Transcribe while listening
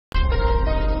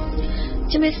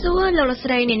จะไม่สู้เราลส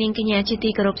ไรในนิงกิญญาจิตี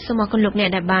กรบสมองคนลุกใน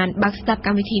ดับบานบักสตับก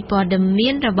ารวิธีปอดเมี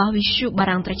ยนระบาวิชุบา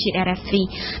รังตรชิด RFI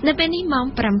ในเป็นนิมอง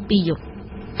ปรำปียุ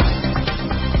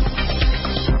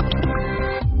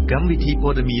กรรมวิธีปอ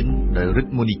ดเมียนโดยฤท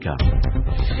ธิ์โมนิกา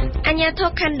อัญญาทอ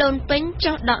คันโดนเป็นจ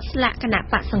อดอกสละขณะ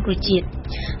ปะสังกฤจิต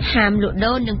หามหลุดโด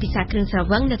นหนึ่งปีศาจเครื่องส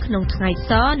วังในขนมไทย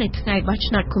ซ้อในไทยบัช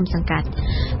นัดคุมสังกัด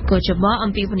ก็จะบอกอั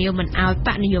มพีพนิยมันเอาป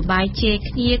ะนโยบายเจค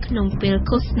เนียขนมเปลโ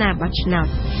ฆษณาบัชนัด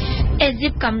เอจิ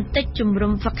ปต์กำติดจุ่มร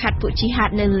มฝักขัดปุจิฮัด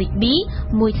ในลิบี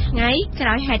มวยไงกล่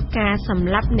าวเหตุการณ์ส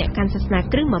ำลับเนี่ยการศาสนา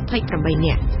ครึ่งมาเผยประใบเ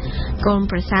นี่ยกรม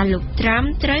ประชาลูกทรัม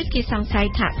ป์เตยกีสังไซ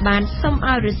ถาบานสมอ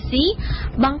ารุซี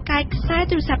บังกายสาย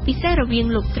ตุสับพิเศษระเวียง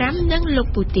ลูกทรัมป์นั่งลูก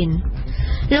ปูติน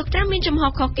ลูกทรัมป์มีจำหอ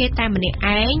กเกตแต่มันเนี่ยไ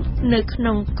อ้ในขน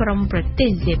มกรมประเท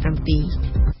ศเซปัมปี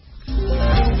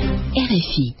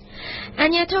RFIอัน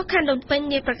นี้ทุกขั้นโดนเป็น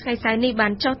ในประเทศไทยในบ้า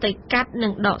นเจ้าเตยกัดหนึ่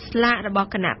งดอกสละระบอก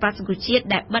ขณะปราศกุจิต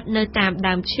แดดบัดเนยตามด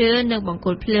ามเชื้อหนึ่งบังโก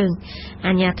ลเพลิงอั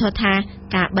นนี้ททา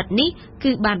กาบัดนี้คื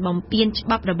อบานบอมเปียนฉ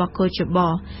บับระบอกโกจบอ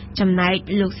จำนาย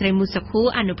ลูกเสรมุสคู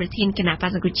อนุประเทศขณะปรา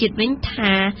ศกุจิตเว้นท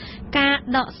ากา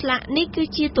ดอกสละนี่คือ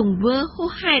เชี่ยตุงเวอร์โฮ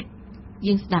ไฮด์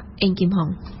ยิงสดับเองกิมฮอง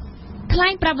คล้า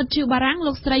ยประวัติจุบารัง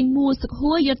ลูกไตรมูสหั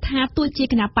วยธาตัวเจ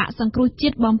กนาปะสังครุจิ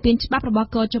ตบอมเป็นฉบับระบ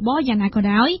กจบอย่างไรก็ไ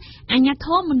ด้อัญญาโท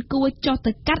มันกลัวจอต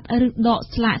กัดหรือดอก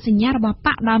สละสัญญาระบป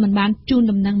ะดาวมันบานจูน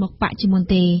ดำนังหมกปะจิมอน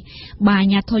เตบาญ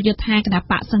ญาโทยธากนา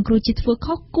ปะสังครุจิตฟูเข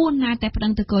ากู้นาแต่พลั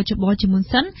งตะโกจบจิมอน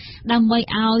สันดำไว้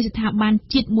เอาสถาบัน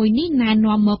จิตมวยนี่นายน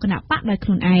อมโมกนาปะโดยค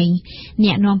รุนไอเ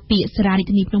นี่ยนอมปีสราดิ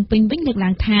ตนีพลงเป็นวิ่งเลือกหลั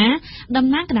งท้าด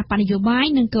ำนังกนาปะนโยบาย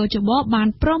นังเกจบบาน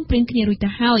พร้อมเปลี่ยนคณีรุตา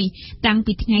เฮยตั้ง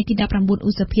ปิดไงที่ดาบรำบุญ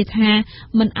อุสเพีย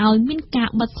มันเอามินกะ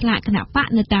บัดสละขณะปะ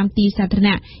ในตามตีสาธารณ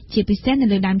ะเชี่ยพิเศษใน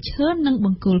เรื่องดำเชิญนั่งบั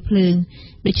งโกลเพลิง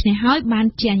โดยในห้อยบาน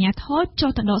เจียญาทอดโจ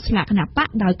ตดอกสละขณะปะ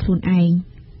ดาวครูนไอ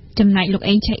จำนายลูกเอ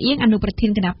งใช้เอียงอนุประเท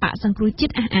ศคณะปะสังครุจิต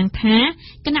อ่างท้า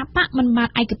คณะปะมันบาน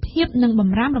ไอกระเพียบนังบ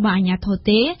ำรามระบายญาโทเต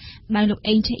ได้ลูกเอ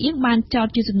งใช้เอียงบานจอด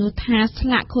จุดนุทาส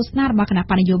ละโฆษณาระบายคณะ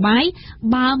ปะนโยบาย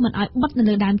บ้ามันเอาบัดในเ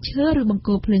รื่องดำเชิญหรือบังโก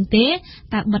ลเพลิงเต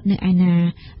แต่บัดในไอนา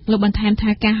ลูกบรรทามท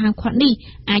าการหางขวัญนี่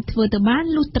ไอทัวร์ตบ้าน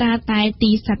ลูตราตายตี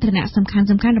สาธารณะสำคั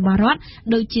ญระบายรถ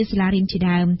โดยเชียสลาริมจีด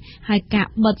ามหายกะ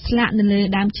บัดสละในเรื่อ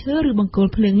งดำเชิญหรือบังโกล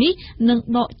เพลิงนี้นัง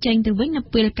โดเจงแต่วิ่งนับ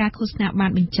เปลือกการโฆษณาบาน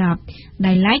เป็นจับไ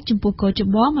ด้ไล่จุ่มปูโกจะ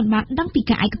บอกมันมาดังปี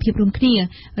กไอกระเพียบรวมเคลีย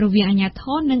ระเวียงอัญญาท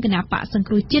อนนั่งกนาปะสังค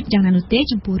รุจิตอย่างนานุเต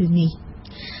จุมปูเรื่องนี้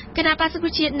คณะปาสกุ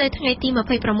จิตในทางไอทีมาไ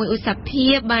ปประมวยอุตสาหเพี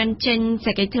ยบานเจนส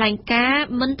กัดทลายกา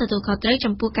มันตัวเขาเตยจ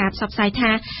ำปูกาบสับสายท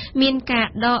าเมียนกา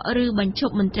ดอหรือบรรจุ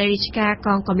มันเตริชกาก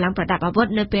องกำลังประดับอาวุธ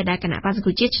ในเปียดาคณะปาส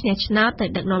กุจิตเนชนาแต่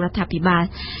ดักนอรัฐพิบาล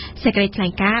สกัดทลา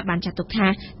ยกาบานจัตุกทา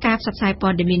กาบสับสายปอ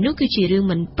ดเดมินุคือจีเรื่องเห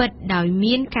มือนเปิดดาวเ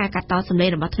มียนกากาตอสำเร็จ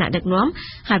ระบบถนัดดักน้อม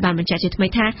หายบานบรรจัจิตไม่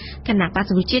ท่าคณะปาส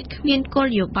กุจิตเมียนโกล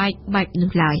โยบายใบหนึ่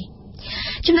งลาย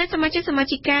จำนวนสมา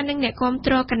ชิกการนั่งเนี่ยความต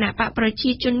รคณะปะประ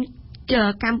ชีจน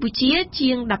กัมพูชีเชี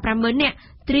ยงดับประเมินเนี่ย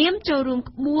เตรียมโจรุม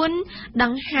บุญดั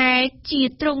งไฮจี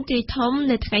ตรงตีทมใ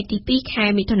นไทยตีปีแค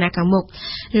มิถุนากรมก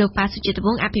โลกปาสุจิตว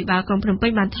งศ์อภิบาลกรมพลเป็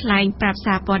นบันทลายปราบซ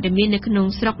าปอดเมียนในขนม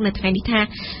สรกในไทยนิทา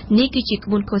นี่คือจิตก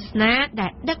บุญโฆษณาแต่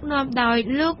ดักนอมดอย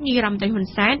โลกนิรัมโดยหุ่น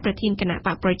แสนประทินคณะป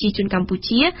ะประชีจุนกัมพู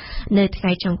ชีในไท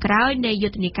ยจงกล้าวในยุ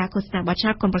ทธนิกาโฆษณาบัชชา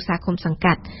คนประสาคมสัง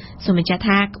กัดสมัยจาท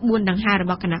ากบุญดังหาระ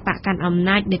บบคณะปะการอำน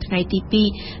าจในไทยตีปี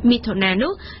มิถุนานุ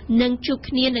หนึ่งจุก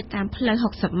เนียในตามเพลิง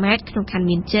60 เมตรขนมคันเ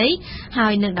มียนเจยหา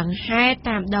ยหนึ่งดังห้าต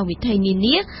ามดาววิทยา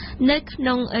นี้ในขน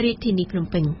มอริทินีพนม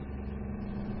เปญ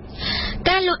ก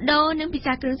ารหลุดโดนพิจ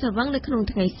ารณาสว่างในขนม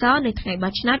ไทยซ้อในไทยบั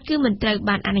ชนัดคือมันเตยบ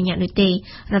านอนัญญาโดยเต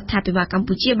รัฐบาลกัม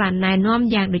พูชีบานนายน้อม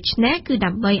อย่างโดยชนะคือด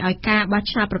ำใบอ้อยกาบั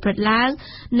ชนาประพฤติล้าง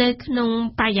ในขนม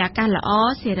ปลายาการละอ้อ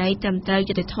เสรีเต็มเตยจ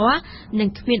ะได้ท้อหนึ่ง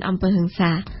ขมิ้นอำเภอหงส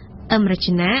าอมรช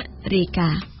นะเรกา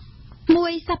มว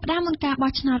ยสัปดาห์มันกาบั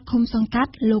ชนาคมสังกัด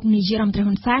โลกนิยรัมตรห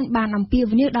นซานบานอัมพี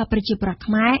วันนี้ดาวประจิปรัก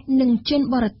ไม้หนึ่งจน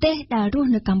บรเตดาวรุ่น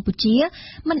ในกัมพูชี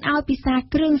มันเอาปีศาจ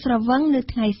เครื่องสระวังใน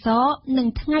ไทยซ้อหนึ่ง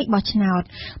ทั้งบัชนาด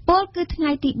โป้คือ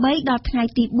ทั้งตีใบดาวทั้ง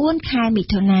ตีบ้วนคายมิ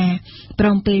ถุนาปร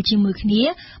มเปลชิมือขนี้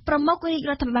ประมกวิ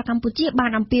รัฐบาลกัมพูชีบา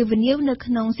นอัมพีวันนี้ในข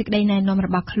นมสิกได้ในนอมร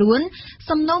ะบาดล้วนส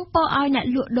มน้องปอเอาหนัก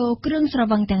ลุโดเครื่องสระ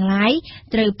วังแต่งหลาย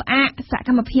เตยปะสะก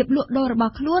รรมเพียบลุโดระบา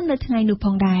ดล้วนในทั้งหนุพ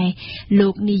องได้โล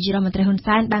กนิยรัมตรหนซ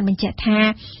านบานเป็นเจตา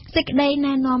สิกได้แน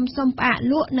ะนำสมปะ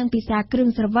ลุนังปีศาจเครื่อง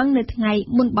สระวังในไทย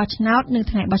มุนบัชนาดใน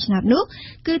ไทยบัชนาดนุ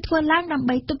คือทวนล้างดำใ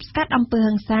บตุบสกัดอำเภอ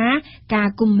หังสากา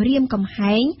กุมเรียมกำแห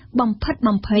งบ่มพัด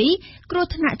บ่มเพยกรุ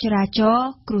ธนาจราจร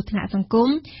กรุธนาสังคม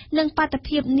นังปาตะเ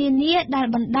พียบเนียนเนียดาล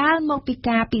บรรดาลมกปิก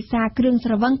าปีศาจเครื่องส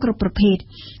ระวังกรุประเภท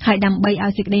หายดำใบเอา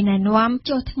สิกได้แนะนำโจ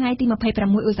ทไงที่มาภัยประ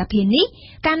มวยอุตสาหเพียนี้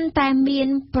กันแต่เมียน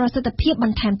ประสิทธิเพียบบร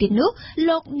รทันตินุโล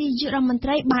กนิยรัมมันไต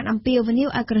รบานอัมเปียววนิ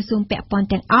วอากระทรวง ងពាក់ព័ន្ធ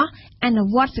ទាំងអស់អនុ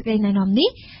វត្តសេចក្តីណែនាំនេះ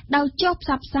ដោយចុះផ្ស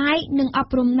ព្វផ្សាយនិងអ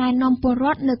ប់រំណែនាំពលរ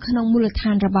ដ្ឋនៅក្នុងមូលដ្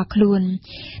ឋានរបស់ខ្លួន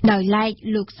ដោយឡែក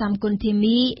លោកសំគុណធី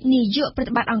មីនាយកប្រ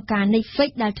តិបត្តិអង្គការ NIFIC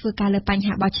ដែលធ្វើការលើបញ្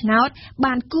ហាបោះឆ្នោត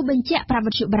បានគូបញ្ជាក់ប្រាប់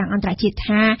វិទ្យុបារាំងអន្តរជាតិ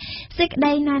ថាសេចក្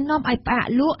តីណែនាំឲ្យផ្អាក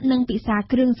លក់និងពិសា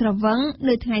គ្រឿងស្រវឹង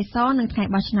នៅថ្ងៃសនិងថ្ងៃ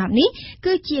បោះឆ្នោតនេះ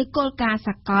គឺជាគោលការណ៍ស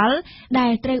កលដែ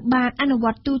លត្រូវបានអនុវ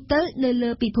ត្តទូទៅនៅលើ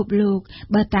ពិភពលោក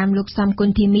បើតាមលោកសំគុណ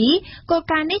ធីមីគោល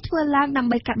ការណ៍នេះធ្វើឡើងដើ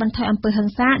ម្បីកាត់បន្ថយអំពើហិ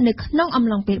ង្សានៅក្នុងអំ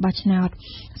ឡុងពេលបោះឆ្នោត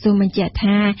សូមបញ្ជាក់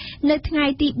ថានៅថ្ងៃ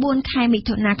ទី4ខែមិ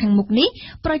ថុនាខាងមុខនេះ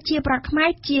ប្រជាប្រដ្ឋខ្មែរ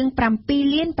ជាង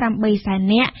7លាន8សែន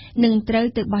នាក់នឹងត្រូវ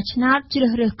ទៅបោះឆ្នោតជ្រើ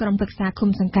សរើសក្រុមប្រឹក្សាឃុំ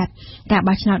សង្កាត់ការ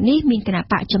បោះឆ្នោតនេះមានគណៈ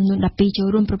បកចំនួន12ចូល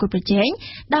រួមប្រគល់ប្រជែង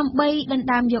ដើម្បីដណ្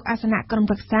ដើមយកអាសនៈក្រុម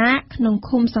ប្រឹក្សាក្នុង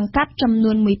ឃុំសង្កាត់ចំ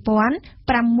នួន1646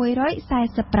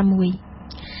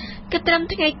គិតត្រឹម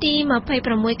ថ្ងៃទី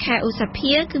26ខែឧស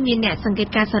ភាគឺមានអ្នកសង្កេត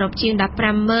ការសរុបជាង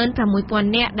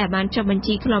 156,000 នាក់ដែលបានចុះបញ្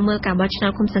ជីឃ្លាំមើលការបោះឆ្នោ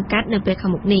តឃុំសង្កាត់នៅពេលខា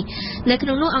ងមុខនេះនៅក្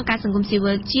នុងនោះអង្គការសង្គមស៊ី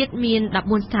វិលជាតិមាន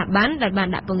14ស្ថាប័នដែលបាន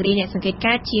ដាក់ពង្រាយអ្នកសង្កេត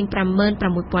ការជាង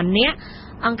 56,000 នាក់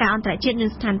អង្គការអន្តរជាតិនិ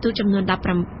ងស្ថានទូតចំនួន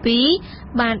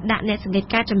17បានដាក់អ្នកសង្កេត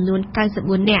ការចំនួន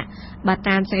94នាក់បើ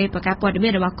តាមសេចក្តីប្រកាសព័ត៌មា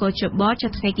នរបស់កោជបចុះ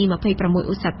ថ្ងៃទី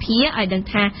26ឧសភាឲ្យដឹង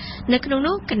ថានៅក្នុង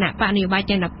នោះគណៈបកនយោបាយ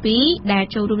ទាំង12ដែល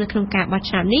ចូលរួមនៅក្នុងការបោះ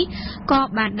ឆ្នោតនេះក៏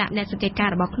បានដាក់អ្នកសង្កេតការ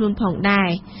របស់ខ្លួនផងដែរ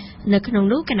នៅក្នុង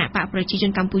នោះគណៈបកប្រជាជ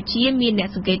នកម្ពុជាមានអ្នក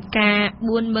សង្កេតការ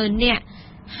 40,000 នាក់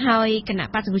ហើយគណៈ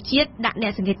បក្សសង្គ្រោះជាតិដាក់អ្ន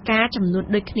កសង្កេតការចំនួន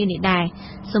ដូចគ្នានេះដែរ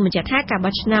សូមបញ្ជាក់ថាការ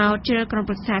បោះឆ្នោតជ្រើសក្រុម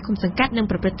ប្រឹក្សាឃុំសង្កាត់នឹង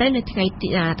ប្រព្រឹត្តទៅនៅថ្ងៃ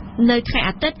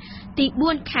អាទិត្យទី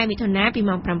4ខែមិថុនាពី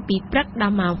ម៉ោង 7 ព្រឹកដ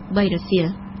ល់ម៉ោង 3 រសៀល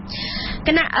គ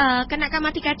ណៈកម្មា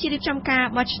ធិការជាតិរៀបចំការ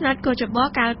បោះឆ្នោតកោជប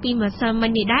កាលពីម្សិលមិ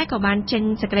ញនេះដែរក៏បានចេញ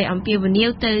សេចក្តីអំពាវនាវ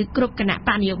ទៅគ្រប់គណៈប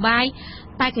កនយោបាយ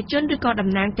បេក្ខជនឬក៏តំ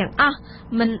ណាងទាំងអស់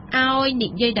មិនឲ្យនិ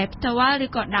យាយដោយផ្ទាល់ឬ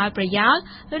ក៏ដោយប្រយោល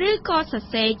ឬក៏សរ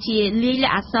សេរជាលាយល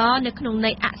ក្ខណ៍អក្សរនៅក្នុង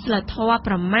ន័យអសិលធម៌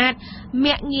ប្រមាថ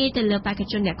មាក់ងាយទៅលើបេក្ខ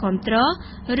ជនអ្នកគ្រប់គ្រង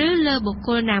ឬលើបុគ្គ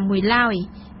លណាមួយឡើយ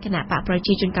គណៈបកប្រ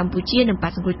ជាជនកម្ពុជានិងប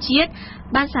ក្សសង្គ្រោះជាតិ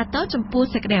បានសាទរចំពោះ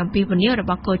សេចក្តីអំពាវនាវរ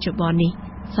បស់កោជបនេះ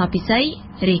សពិសី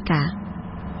រាយការណ៍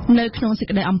នៅក្នុងសេច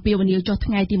ក្តីអំពាវនាវចុះ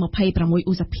ថ្ងៃទី26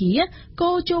ឧសភា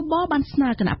កោជបបានស្នើ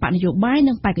គណៈបកនយោបាយ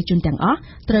និងបេក្ខជនទាំងអស់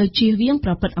ត្រូវជៀសវាងប្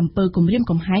រព្រឹត្តអំពើគំរាម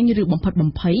កំហែងឬបំផិត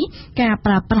បំភ័យការ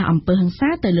ប្រើប្រាស់អំពើហិង្សា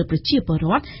ទៅលើប្រជាពលរ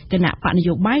ដ្ឋគណៈបកន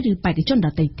យោបាយឬបេក្ខជនដ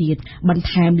ទៃទៀតបន្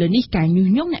ថែមលើនេះការញុះ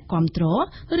ញង់អ្នកគាំទ្រ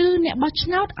ឬអ្នកបោះឆ្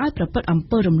នោតឲ្យប្រព្រឹត្តអំ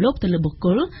ពើរំលោភទៅលើបុគ្គ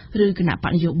លឬគណៈប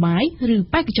កនយោបាយឬ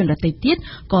បេក្ខជនដទៃទៀត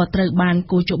ក៏ត្រូវបាន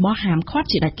កោជបហាមឃាត់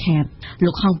ជាដាច់ខាត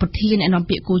លោកហងប្រធានអ្នកនាំ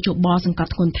ពាក្យកោជបសង្ក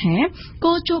ត់ធ្ងន់ថា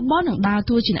កោជបនឹងដើរ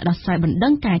តួជាអ្នកដោះស្រាយបណ្ដឹ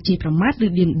ងការជេរប្រមាថឬ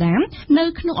ឌៀនដាមនៅ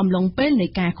ក្នុងអំឡុងពេលនៃ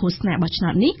ការឃោសនាបោះឆ្នោ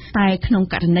តនេះតែក្នុង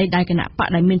ករណីដែលគណៈបក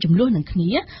ដែលមានចំនួននឹងគ្នា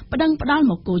ប្តឹងផ្ដាល់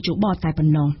មកកោជបតែប៉ុ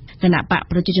ណ្ណោះគណៈបក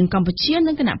ប្រជាជនកម្ពុជា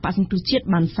និងគណៈបកសង្គ្រោះជាតិ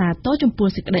បានសាទរចំពោះ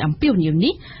សេចក្តីអំពាវនាវ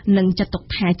នេះនិងចាត់ទុក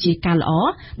ថាជាការល្អ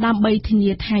ដើម្បីធា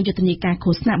នាថាយុទ្ធនាការ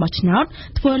ឃោសនាបោះឆ្នោត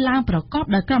ធ្វើឡើងប្រកប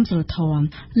ដោយក្រមសីលធម៌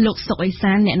លោកសុកអេ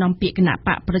សានអ្នកនាំពាក្យគណៈប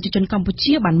កប្រជាជនកម្ពុ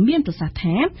ជាបានមានប្រសាសន៍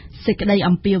ថាសេចក្តី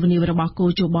អំពាវនាវរបស់កោ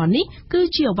ជបនេះគឺ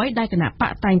ជាអ្វីដែលគណៈប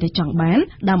កតែងតែចង់បាន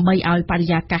ដើម្បីឲ្យបរិ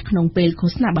យាកាសក្នុងពេលឃោ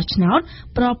សនាបោះឆ្នោត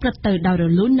ប្រព្រឹត្តទៅដោយរ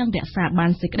លូននិងរក្សាបា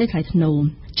នសេចក្តីថ្លៃថ្នូរ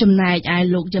ចំណែកឯ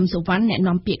លោកយឹមសុវណ្ណអ្នក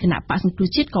នាំពាក្យគណៈបកសង្គ្រោះ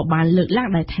ជាតិក៏បានលើកឡើង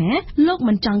ដែរថាលោក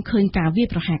មិនចង់ឃើញការវាយ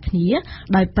ប្រហារគ្នា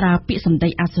ដោយប្រើពាក្យសម្ដី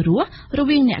អសុរោះរ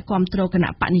វាងអ្នកគាំទ្រគណៈ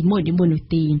បកនីមួយៗនោះ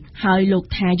ទេហើយលោក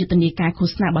ថាយុទ្ធនាការឃោ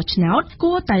សនាបោះឆ្នោត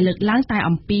គួរតែលើកឡើងតែ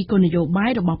អំពីគោលនយោបា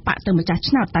យរបស់បកទៅម្ចាស់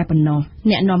ឆ្នោតតែប៉ុណ្ណោះ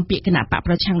អ្នកនាំពាក្យគណៈបក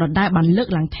ប្រឆាំងដដែលបានលើក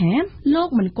ឡើងថាលោក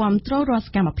មិនគាំទ្ររាល់ស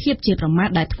កម្មភាពជាប្រមាថ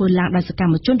ដែលធ្វើឡើងដោយសក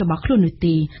ម្មជនរបស់ខ្លួននោះ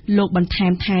ទេលោកបន្ថែ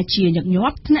មថាជាញឹកញា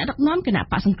ប់ថ្នាក់ដឹកនាំគណៈ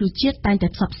បកសង្គ្រោះជាតិតែងតែ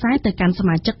ផ្សព្វផ្សាយទៅកាន់ស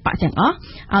មាជិកបកទាំងអស់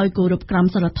ឲ្យគោរពក្រម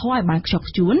សីលធម៌ឲ្យបានខ្ជាប់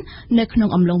ខ្ជួននៅក្នុង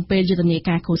អំឡុងពេលយុទ្ធនា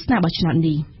ការឃោសនាបោះឆ្នោត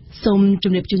នេះសូមជ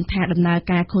ម្រាបជូនថាដំណើរ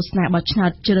ការឃោសនាបោះឆ្នោត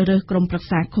ជ្រើសរើសក្រុមប្រឹក្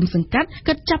សាឃុំសង្កាត់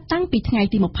គិតចាប់តាំងពីថ្ងៃ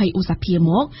ទី20ឧសភាម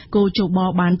កគោជប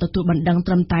បានទទួលបណ្ដឹង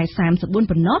ត្រឹមតែ34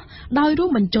ប៉ុណ្ណោះដោយរួម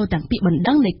បញ្ចូលទាំងពាក្យបណ្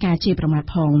ដឹងនៃការជេរប្រមាថ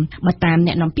ផងបើតាម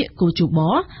អ្នកនាំពាក្យគោជប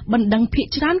បណ្ដឹងភាគ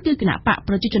ច្រើនគឺគណៈបក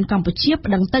ប្រជាជនកម្ពុជា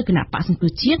ប្តឹងទៅគណៈបកសង្គ្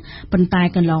រោះជាតិប៉ុន្តែ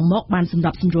កន្លងមកបានសម្រ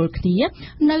បសម្រួលគ្នា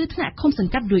នៅថ្នាក់ឃុំស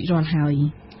ង្កាត់រួចរាល់ហើយ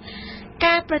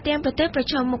ការប្រទានប្រទល់ប្រ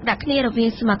ជុំមុខដាក់គ្នារវាង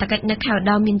សមត្ថកិច្ចនៅខេត្តឧត្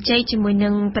តរមានជ័យជាមួយនឹ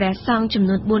ងព្រះសង្ឃចំ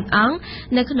នួន4អង្គ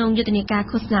នៅក្នុងយុទ្ធនាការ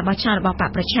ឃោសនាបោះឆ្នោតរបស់បក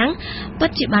ប្រឆាំងពិត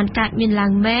ជាបានកើតមានឡើ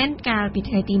ងមែនកាលពី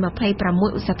ថ្ងៃទី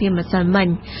26ឧសភាម្សិលមិញ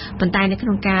ប៉ុន្តែនៅក្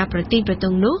នុងការប្រទានប្រទ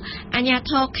ង់នោះអាជ្ញា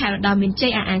ធរខេត្តឧត្តរមានជ័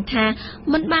យអះអាងថា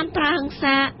មិនបានប្រើហិង្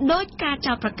សាដោយការ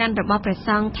ចោទប្រកាន់របស់ព្រះស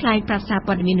ង្ឃថ្លែងប្រាប់សារ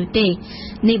ព័ត៌មាននោះទេ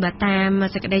នេះបើតាម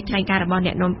សេចក្តីថ្លែងការណ៍របស់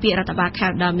អ្នកនាំពាក្យរដ្ឋបាលខេ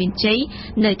ត្តឧត្តរមានជ័យ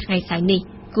នៅថ្ងៃស្អែកនេះ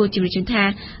គួរជម្រាបជូនថា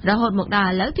រហូតមកដ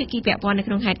ល់ឥឡូវភាគីពាក់ព័ន្ធនៅ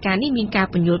ក្នុងហេតុការណ៍នេះមានការ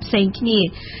ពន្យល់ផ្សេងគ្នា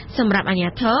សម្រាប់អាជ្ញា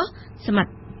ធរ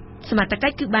សមត្ថកិ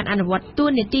ច្ចគឺបានអនុវត្តតួ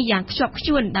នាទីយ៉ាងខ្ជាប់ខ្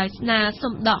ជួនដោយស្នើ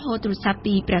សុំដកហូតទូរស័ព្ទ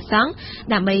ពីព្រះសង្ឃ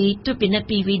ដើម្បីត្រួតពិនិត្យ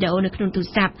ពីវីដេអូនៅក្នុងទូរ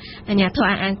ស័ព្ទអាជ្ញាធរ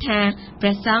អះអាងថាព្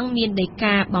រះសង្ឃមានដី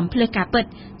កាបំភ្លឺការពិត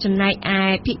ចំណែកឯ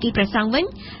ភាគីព្រះសង្ឃវិញ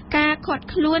ការឃាត់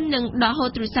ខ្លួននិងដកហូត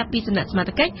ទូរស័ព្ទពីសំណាក់សមត្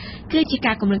ថកិច្ចគឺជា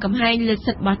ការគំរាមកំហែងលើ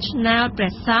សិទ្ធិបោះឆ្នោតព្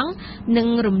រះសង្ឃនិង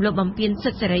រំលោភបំពានសិ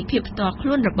ទ្ធិសេរីភាពផ្ទាល់ខ្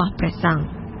លួនរបស់ព្រះសង្ឃ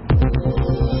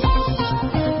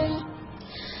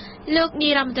លោកនា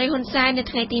យរដ្ឋមន្ត្រីហ៊ុនសែននៅ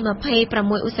ថ្ងៃទី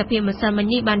26ឧសភាម្សិលមិញ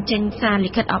នេះបានចេញសារ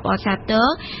លិខិតអបអរសាទរ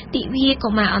ទិវាកុ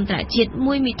មារអន្តរជាតិ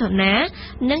1មិថុនា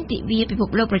និងទិវាពិភព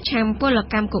លោកប្រឆាំងពល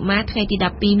កម្មកុមារថ្ងៃទី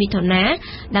12មិថុនា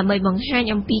ដើម្បីបង្ហាញ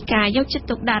អំពីការយកចិត្ត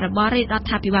ទុកដាក់របស់រាជរដ្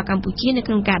ឋាភិបាលកម្ពុជានៅ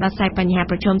ក្នុងការដោះស្រាយបញ្ហា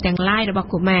ប្រឈមទាំងឡាយរបស់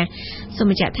កុមារសូម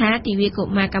បញ្ជាក់ថាទិវាកុ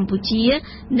មារកម្ពុជា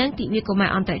និងទិវាកុមារ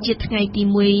អន្តរជាតិថ្ងៃទី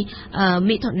1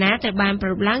មិថុនាត្រូវបានប្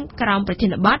រារព្ធឡើងក្រោមប្រធា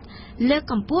នបទលើក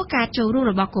កម្ពស់ការចូលរួម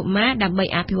របស់កុមារដើម្បី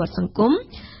អភិវឌ្ឍសង្គម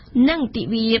និងទិ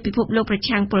វាពិភពលោកប្រ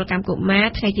ឆាំងពលកម្មកុមារ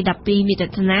ថ្ងៃទី12មិ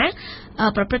ថុនា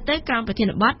ប្រព្រឹត្តទៅក្រោមប្រធា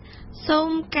នបទសូម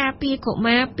ការពារកុ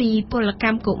មារពីពលក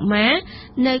ម្មកុមារ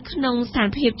នៅក្នុងស្ថាន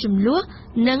ភាពជម្លោះ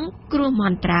និងគ្រោះមហ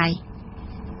ន្តរាយ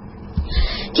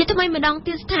ជាថ្មីម្ដង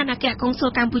ទៀតស្ថានអគ្គកុងស៊ុល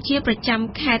កម្ពុជាប្រចាំ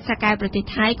ខេត្តសាកែវប្រទេស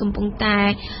ថៃកំពុងតែ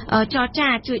ចរចា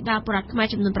ជួយដល់ប្រជាពលរដ្ឋខ្មែរ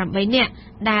ចំនួន8នាក់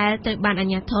ដែលត្រូវបានអា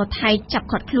ជ្ញាធរថៃចាប់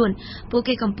ឃាត់ខ្លួនពួក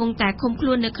គេកំពុងតែឃុំខ្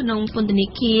លួននៅក្នុងពន្ធនា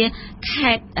គារ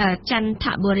ខេត្តចន្ទ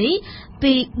បុរី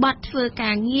ពីបទធ្វើ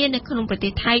ការងារនៅក្នុងប្រទេ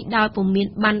សថៃដោយពុំមាន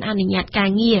បានអនុញ្ញាតការ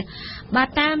ងារបាទ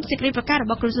តាមសេចក្តីប្រកាសរ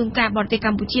បស់ក្រសួងការបរទេសក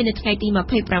ម្ពុជានៅថ្ងៃទី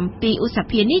27ឧស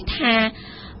ភានេះថា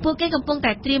ពួកគេកំពុង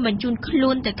តែត្រៀមបញ្ជូនខ្លួ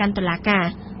នទៅកាន់តុលាការ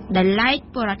ដែលឡែក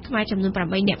ពលរដ្ឋខ្មែរចំនួន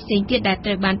8នាក់ផ្សេងទៀតដែលត្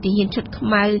រូវបានទាហានឈុតខ្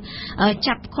មៅ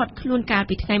ចាប់ឃាត់ខ្លួនកាល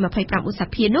ពីថ្ងៃ25ឧស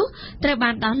ភានោះត្រូវបា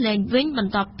នដោះលែងវិញប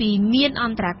ន្ទាប់ពីមានអ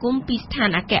ន្តរាគមន៍ពីស្ថាន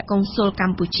អគ្គកុងស៊ុលក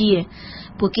ម្ពុជា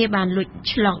ពួកគេបានលួច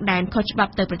ឆ្លងដែនខុសច្បា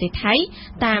ប់ទៅប្រទេសថៃ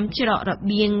តាមច្រករ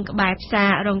បៀងក្បែរផ្សា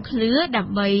ររងឃ្លឿដើ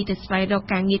ម្បីទៅស្វែងរក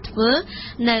ការងារធ្វើ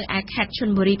នៅឯខេត្តឈុន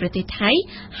បុរីប្រទេសថៃ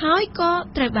ហើយក៏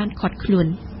ត្រូវបានឃាត់ខ្លួន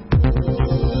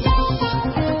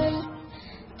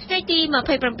ថ្ងៃទី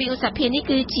27ឧសភានេះ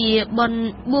គឺជាបុណ្យ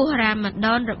បួសរ៉ាម៉ាដ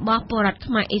នរបស់ពលរដ្ឋ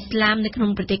ខ្មែរអ៊ីស្លាមនៅក្នុ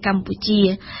ងប្រទេសកម្ពុជា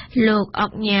លោកអុ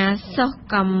កញ៉ាសុស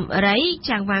កំរី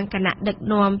ចាងវាងគណៈដឹក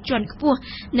នាំជាន់ខ្ពស់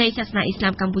នៃសាសនាអ៊ីស្លា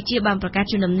មកម្ពុជាបានប្រកាស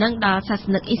ជូនដំណឹងដល់សាស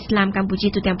និកអ៊ីស្លាមកម្ពុជា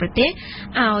ទូទាំងប្រទេស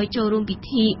ឲ្យចូលរួមពិ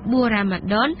ធីបួសរ៉ាម៉ា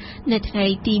ដននៅថ្ងៃ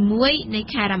ទី1នៃ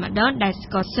ខែរ៉ាម៉ាដនដែល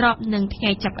ក៏ស្របនឹងថ្ងៃ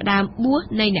ចាប់ផ្ដើមបួស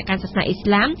នៃអ្នកកាន់សាសនាអ៊ីស្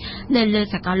លាមនៅលើ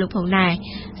សកលលោកផងដែរ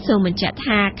សូមបញ្ជាក់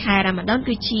ថាខែរ៉ាម៉ាដន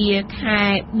គឺជាខែ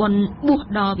បុណ្យបួស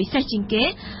ដ៏ពិសេសជាងគេ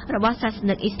របស់សាស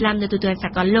និកអ៊ីស្លាមនៅទូទាំងស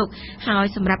កលលោកហើយ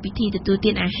សម្រាប់ពិធីទទួល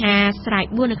ទានអាហារស្រែក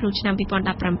បួសនៅក្នុងឆ្នាំ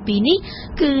2017នេះ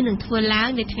គឺនឹងធ្វើឡើង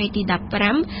នៅថ្ងៃទី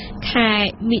15ខែ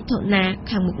មិថុនា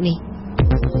ខាងមុខនេះ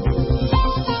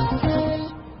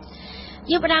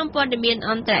យកផ្ដើមព័ត៌មាន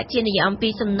អន្តរជាតិនិយាយអំពី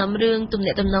សំណុំរឿងទំ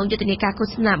នាក់ទំនងយុទ្ធនាការឃោ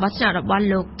សនាបោះឆ្នោតរបស់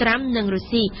លោកត្រាំនិងរុស្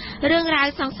ស៊ីរឿងរ៉ាវ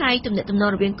សង្ស័យទំនាក់ទំនង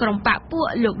រវាងក្រុមបកពួក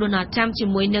លោកដូណាល់ត្រាំជា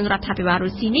មួយនឹងរដ្ឋាភិបាលរុ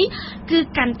ស្ស៊ីនេះគឺ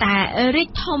កាន់តែរីក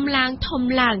ធំឡើងធ្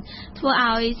វើ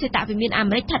ឲ្យសេតវិមានអា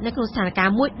មេរិកស្ថិតនៅក្នុងស្ថានភាព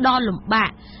មួយដ៏លំបា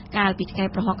កកាលពីថ្ងៃ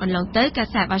ប្រហ័សកន្លងទៅកា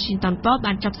សែត Washington Post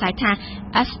បានចុះផ្សាយថា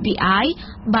FBI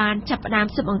បានចាប់ផ្ដើម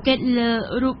ស៊ើបអង្កេតលើ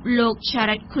រូបលោក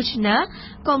Jared Kushner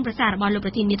កូនប្រសាររបស់លោកប្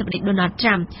រធានាធិបតី Donald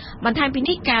Trump បន្ថែមពី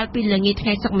នេះកាលពីល្ងាចថ្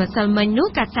ងៃសុក្រម្សិលមិញនោះ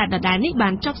កាសែតដដែលនេះបា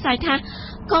នចុះផ្សាយថា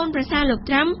កូនប្រសារលោក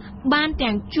Trump បាន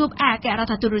ទាំងជួបអគ្គរ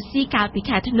ដ្ឋទូតរុស្ស៊ីកាលពី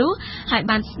ខែធ្នូហើយ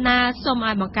បានស្នើសុំ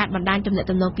ឲ្យបង្កើតបណ្ដាញទំនាក់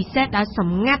ទំនងពិសេសដោយស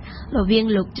ម្ងាត់រវាង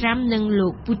លោក Trump និងលោ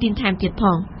ក Putin ថែមទៀតផ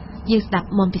ងយើងស្ដាប់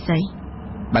មុនពិសេស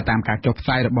បើតាមការចុះផ្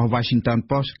សាយរបស់ Washington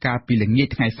Post កាលពីល្ងាច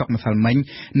ថ្ងៃសុក្រម្សិលមិញ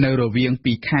នៅរវាង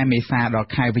ពីខែមេសាដល់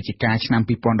ខែវិច្ឆិកាឆ្នាំ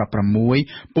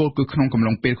2016ពលគឺក្នុងកំ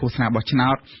ឡុងពេលឃោសនាបោះឆ្នោ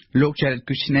តលោក Jared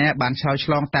Kushner បានឆ្លើយ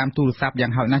ឆ្លងតាមទូរស័ព្ទយ៉ា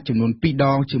ងហោចណាស់ចំនួន2ដ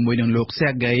ងជាមួយនឹងលោក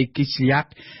Sergei Kislyak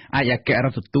ឯកអគ្គរ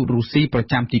ដ្ឋទូតរុស្ស៊ីប្រ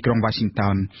ចាំទីក្រុង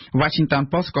Washington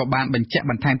Post ក៏បានបញ្ជាក់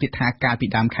បន្ថែមទៀតថាកាលពី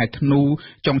ដើមខែធ្នូ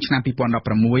ចុងឆ្នាំ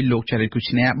2016លោក Jared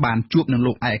Kushner បានជួបនឹង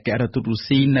លោកឯកអគ្គរដ្ឋទូតរុស្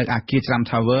ស៊ីនៅអគារ Trump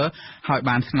Tower ហើយ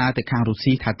បានស្នើទៅខាងរុស្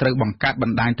ស៊ីថាត្រូវបង្កើតប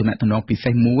ណ្ដាញទំនាក់ទំនងពិសេ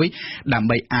សមួយដើម្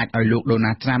បីអាចឲ្យលោកដូ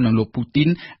ណាល់ត្រាំនិងលោកពូទីន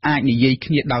អាចនិយាយ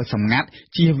គ្នាដោយសម្ងាត់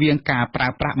ជៀសវាងការប្រើ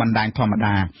ប្រាស់បណ្ដាញធម្ម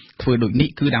តាធ្វើដូចនេះ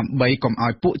គឺដើម្បីកុំឲ្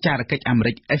យពួកចារកិច្ចអាមេ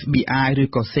រិក FBI ឬ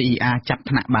ក៏ CIA ចាប់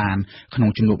ថ្នាក់បានក្នុង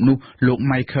ជំនួបនោះលោក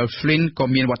Michael Flynn ក៏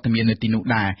មានវត្តមាននៅទីនោះ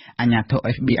ដែរអាជ្ញាធរ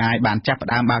FBI បានចាប់ផ្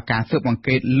ដើមបើកការស៊ើបអង្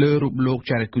កេតលើរូបលោក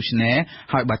Jared Kushner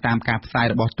ហើយបើតាមការផ្សាយ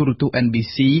របស់ទូរទស្សន៍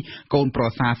NBC កូនប្រ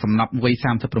សារសំណប់វ័យ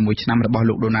36ឆ្នាំរបស់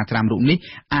លោកដូណាល់ត្រាំរូបនេះ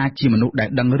អាចជាមនុស្សដែល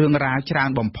ដឹងរឿងរ៉ាវច្រើន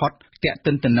បំផុត តាក់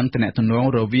ទិនទៅនឹងតំណែង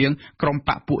រវាងក្រុមប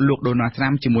កពួកលោកដូណាល់ត្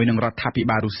រាំជាមួយនឹងរដ្ឋាភិ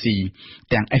បាលរុស្ស៊ី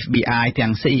ទាំង FBI ទាំ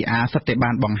ង CIA សុទ្ធតែ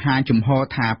បានបង្ហាញជំហរ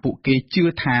ថាពួកគេជឿ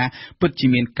ថាពិតជា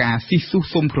មានការស៊ីស៊ូ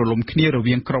សុំប្រលំគ្នារ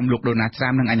វាងក្រុមលោកដូណាល់ត្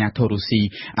រាំនិងអាញាធររុស្ស៊ី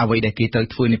អ្វីដែលគេត្រូវ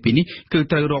ធ្វើនៅពេលនេះគឺ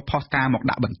ត្រូវរកផុសតាមក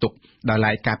ដាក់បន្ទុកដោយ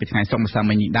ឡែកការពីថ្ងៃសុក្រម្សិល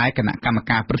មិញនេះដែរគណៈកម្ម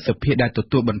ការព្រឹទ្ធសភាដែលទ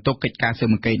ទួលបន្ទុកកិច្ចការស៊ើប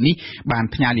អង្កេតនេះបាន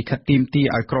ផ្ញើលិខិតទាមទារ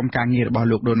ឲ្យក្រុមការងាររបស់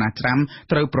លោកដូណាល់ត្រាំ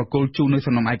ត្រូវប្រគល់ជូននូវ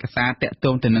សំណុំឯកសារតាក់ទ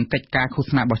ងទៅនឹងកិច្ចការឃោស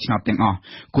នាបោះឆ្នោតទាំងអស់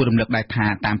គួររំលឹកដែរថា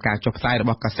តាមការចុះផ្សាយរប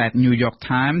ស់កាសែត New York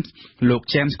Times លោក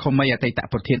James Comey អតីត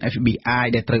ប្រធាន FBI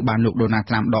ដែលត្រូវបានលោកដូណាល់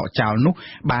ត្រាំដកចោលនោះ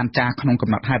បានចារក្នុងកំ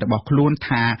ណត់ហេតុរបស់ខ្លួន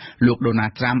ថាលោកដូណា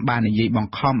ល់ត្រាំបាននិយាយប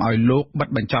ង្ខំឲ្យលោកបិទ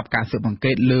បញ្ចប់ការស៊ើបអង្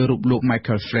កេតលើរូបលោក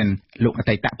Michael Flynn លោកអ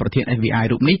តីតប្រធាន FBI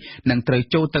រូបនេះនឹងត្រូវ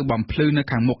ចូលទៅបំភ្លឺនៅ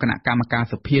ខាងមុខគណៈកម្មការ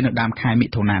សភានៅដើមខែមិ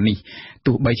ថុនានេះ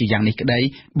ទោះបីជាយ៉ាងនេះក្តី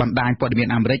បណ្ដាញព័ត៌មាន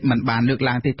អាមេរិកមិនបានលើក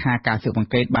ឡើងទេថាការស៊ើបអ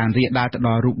ង្កេតបានរាលដាលទៅដ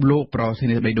ល់រូបលោកប្រធា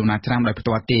នាធិបតីដូណាល់ត្រាំដោយផ្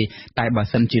ទាល់ទេតែបើ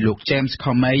សិនជាលោក James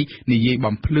Comey និយាយ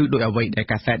បំភ្លឺដោយអ្វីដែល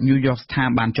កាសែត New York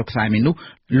Times បានចុះផ្សាយនេះនោះ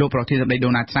លោកប្រធានាធិបតីដូ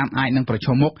ណាល់ត្រាំអាចនឹងប្រឈ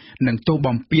មមុខនឹងទោស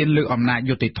បំពានលើអំណាច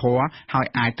យុត្តិធម៌ហើយ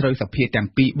អាចត្រូវសភាទាំង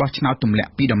ពីរបោះឆ្នោតទម្លា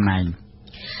ក់ពីតំណែង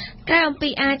ក្រៅអំពី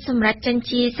អាចសម្រាប់ចិញ្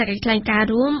ជាសកម្មថ្លែងការណ៍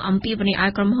រួមអំពីវិនិយោគឲ្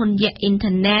យក្រុមហ៊ុនយក្សអ៊ីន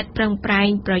ធឺណិតប្រឹងប្រែង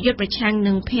ប្រយុទ្ធប្រឆាំង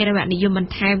នឹងភេរវនិយមប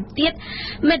ន្ថែមទៀត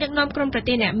មេដឹកនាំក្រុមប្រ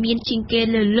ទេសអ្នកមានជាងគេ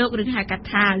លើលោកឬហៅកាត់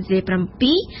ថា Z7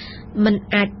 មិន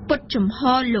អាចពុតចំហ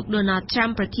លោកដូណាល់ត្រាំ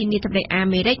ប្រធានាធិបតីអា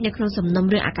មេរិកនៅក្នុងសំណុំ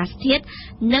រឿងអាកាសធាតុ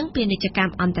និងពាណិជ្ជកម្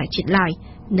មអន្តរជាតិឡើយ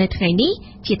នៅថ្ងៃនេះ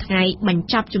ជាថ្ងៃបញ្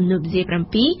ចប់ជំនួប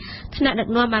Z7 ថ្នាក់ដឹក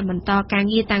នាំបានបន្តការ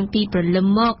ងារតាំងពីព្រលឹម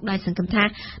មកដោយសង្ឃឹមថា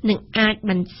នឹងអាច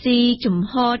បញ្ស៊ីជំ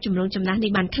ហរជំរងចំណាស់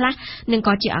នេះបានខ្លះនិង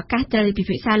ក៏ជាឱកាសត្រូវពិ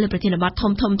ភាក្សាលើប្រធានបទ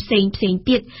ធំៗផ្សេង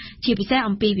ទៀតជាពិសេស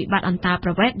អំពីវិបត្តិអន្តរប្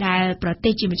រវេសន៍ដែលប្រទេ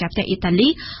សជាម្ចាស់ផ្ទះអ៊ីតាលី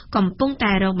កំពុង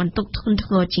តែរងបន្ទុកធ្ងន់ធ្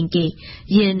ងរជាងគេ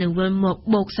យើងនឹងវិលមក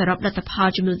បូកសរុបលទ្ធផល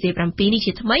ជំនួប Z7 នេះ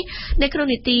ជាថ្មីនៅក្នុង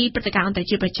នីតិព្រឹត្តិការណ៍អន្តរ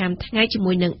ជាតិប្រចាំថ្ងៃជា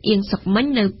មួយនឹងអៀងសុកមិញ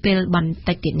នៅពេលបន្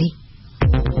តិចទៀតនេះ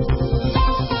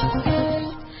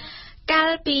កា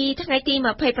លពីថ្ងៃទី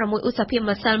26ឧសភា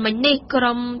ម្សិលមិញនេះក្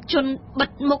រុមជនបិ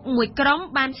ទមុខមួយក្រុម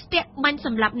បានស្ទាក់បាញ់ស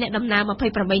ម្លាប់អ្នកដំណើរ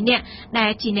28នាក់ដែ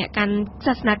លជាអ្នកកាន់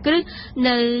សាសនាគ្រិស្ត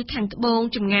នៅខាងត្បូង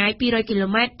ចម្ងាយ200គីឡូ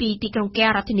ម៉ែត្រពីទីក្រុងកែរ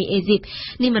ដ្ឋធានីអេស៊ីប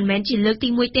នេះមិនមែនជាលើកទី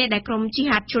1ទេដែលក្រុមជី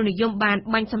ហាតជននិយមបាន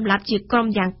បាញ់សម្លាប់ជាក្រុម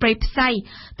យ៉ាងព្រៃផ្សៃ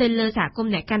ទៅលើសហគម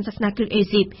ន៍អ្នកកាន់សាសនាគ្រិស្តអេ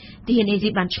ស៊ីបទីហ៊ានអេស៊ី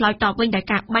បបានឆ្លើយតបវិញដោយ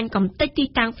ការបាញ់កំទេចទី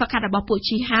តាំងហ្វឹកហាត់របស់ពួក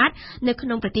ជីហាតនៅក្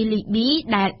នុងប្រទេសលីប៊ី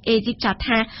ដែលអេស៊ីបចោទ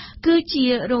ថាគឺជា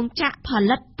រោងចក្រផ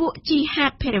លិតពួកជីហា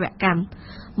តភេរវកម្ម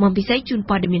មកពិសេសជូន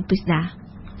ព័ត៌មានពិស្ដា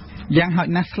យ៉ាងហោច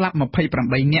ណាស់ស្លាប់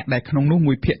28នាក់ដែលក្នុងនោះ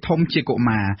មួយភាគធំជាកុ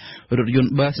មាររថយន្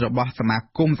ត bus របស់សមា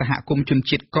គមសហគមន៍ជន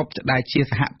ជាតិកុបដែលជា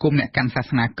សហគមន៍អ្នកកាន់សាស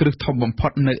នាគ្រិស្តធំបំផុ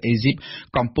តនៅអេស៊ីប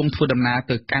កំពុងធ្វើដំណើរ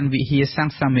ទៅកាន់វិហារសាំង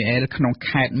សាម៉ូអែលក្នុង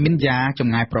ខេត្តមីនយ៉ាច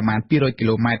ម្ងាយប្រមាណ200គី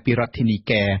ឡូម៉ែត្រពីរដ្ឋធានី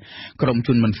កែក្រុមជ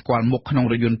នមិនស្គាល់មុខក្នុង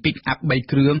រថយន្ត pick up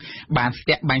 3គ្រឿងបានស្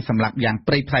ទាក់បាញ់សម្លាប់យ៉ាង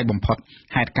ព្រៃផ្សៃបំផុត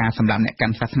ហេតុការណ៍សម្លាប់អ្នកកា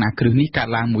ន់សាសនាគ្រិស្តនេះកើត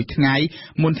ឡើងមួយថ្ងៃ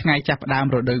មុនថ្ងៃចាប់ផ្ដើម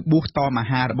រដូវបួសតម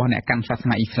ហារបស់អ្នកកាន់សាស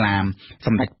នាអ៊ីស្លាមស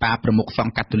ម្ដេចប៉ាប្រមុខស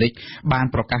ង្ឃកាតូលិកបាន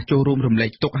ប្រកាសចូលរួមរំលែក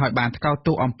ទុក្ខហើយបានថ្កោល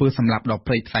ទោសអំពើសម្លាប់ដ៏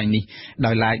ព្រៃផ្សៃនេះ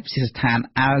ដោយឡែកវិទ្យាស្ថាន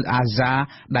Al-Azhar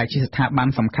ដែលជាស្ថាប័ន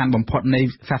សំខាន់បំផុតនៃ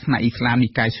សាសនាអ៊ីស្លាមនិ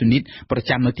កាយស៊ូនីតប្រ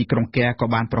ចាំនៅទីក្រុងកែក៏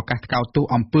បានប្រកាសថ្កោលទោស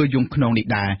អំពើយង់ឃ្នងនេះ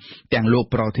ដែរទាំងលោក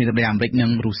ប្រធានាធិបតីអាមេរិកនិ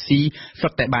ងរុស្ស៊ីសុ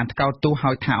ទ្ធតែបានថ្កោលទោស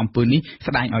ហើយថាអំពើនេះ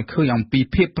ស្ដែងឲ្យឃើញអំពី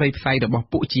ភាពព្រៃផ្សៃរបស់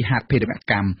ពួកជីហាតភេរវ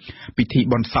កម្មពិធី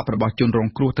បុណ្យសពរបស់ជនរង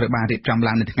គ្រោះត្រូវបានរៀបចំ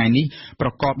ឡើងនៅថ្ងៃនេះប្រ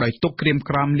កបដោយទុក្ខក្រៀម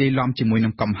ក្រំលាយឡំជាមួយនឹ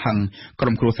ងកំហឹងក្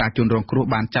រុមគ្រួសារជនរងគ្រោះ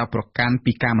បានចោទប្រកាន់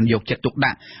ពីការមិនយកចិត្តទុក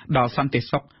ដាក់ដល់សន្តិ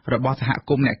សុខរបស់សហ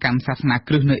គមន៍អ្នកកាន់សាសនា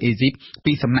គ្រិស្តនៅអេស៊ីប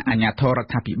ពីសំណាក់អាជ្ញាធររ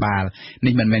ដ្ឋាភិបាល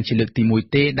នេះមិនមែនជាលើកទី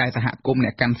1ទេដែលសហគមន៍អ្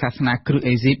នកកាន់សាសនាគ្រិស្ត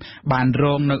អេស៊ីបបានរ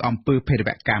ងនៅអំពើភេរវ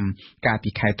កម្មកាលពី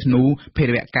ខែធ្នូភេរ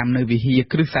វកម្មនៅវិហារ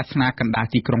គ្រិស្តសាសនាកណ្ដាល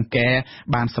ទីក្រុងកែ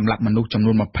បានសម្លាប់មនុស្សចំ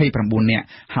នួន29នាក់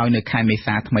ហើយនៅខែមេ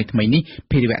សាថ្មីនេះ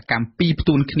ភេរវកម្ម2ផ្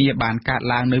ទួនគ្នាបានកើត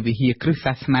ឡើងនៅវិហារគ្រិស្ត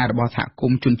សាសនារបស់សហគ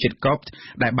មន៍ជនជាតិកុប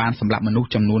ដែលបានសម្លាប់មនុស្ស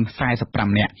ចំនួន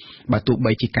45នាក់បើទោះ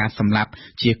បីជាការសម្លាប់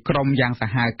ជាក្រុមយ៉ាងសា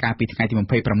ហាវកាលពីថ្ងៃទី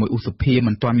26ឧសភា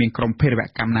មិនទាន់មានក្រុមភេរវ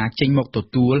កម្មណាចេញមកទ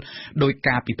ទួលដោយ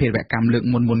ការពីភេរវកម្មលើក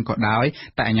មុនក៏ដោយ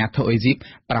តែអាជ្ញាធរអេស៊ីប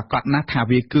ប្រកាសណាស់ថា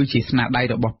វាគឺជាស្នាដៃ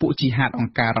របស់ពួកជីហាតអ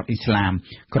ង្គការរដ្ឋអ៊ីស្លាម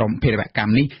ក្រុមភេរវកម្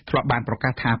មនេះធ្លាប់បានប្រកា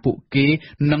សថាពួកគេ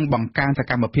នឹងបង្កើនស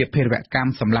កម្មភាពភេរវកម្ម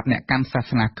សម្រាប់អ្នកកាន់សា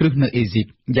សនាគ្រិស្តនៅអេស៊ីប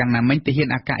យ៉ាងណាមិញទាហាន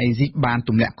អាកាសអេស៊ីបបានទ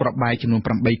ម្លាក់គ្រាប់បែកចំនួន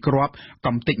8គ្រាប់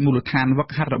កំទេចមូលដ្ឋានវឹក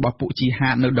ហាត់របស់ពួកជីហា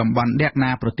តនៅតំបន់ដេក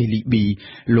ណាប្រទេសលីប៊ី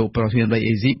លោកប្រធានាធិបតី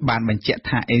អេស៊ីបបានបញ្ជាក់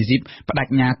ថាអេស៊ីបបដិ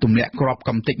ញ្ញាទម្លាក់គ្រាប់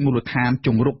កំទេចមូលដ្ឋាន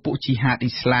ជំរុកពួកជីហាត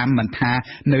អ៊ីស្លាមមិនថា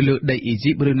នៅលើដីអេ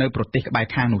ស៊ីបឬនៅប្រទេសក្បែរ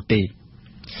ខាងនោះទេ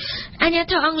អញ្ញា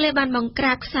ធិអង់គ្លេសបានបង្ក្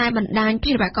រាបខ្សែបណ្ដាញ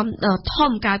ភេរវកម្ម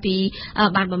ធំកាលពី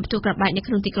បានបំផ្ទុះក្របបែកនៅ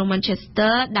ក្នុងទីក្រុង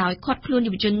Manchester ដោយឃាត់ខ្លួន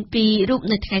យុវជន2រូប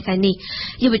នៅថ្ងៃស្អែកនេះ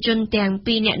យុវជនទាំង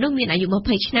2នាក់នោះមានអាយុ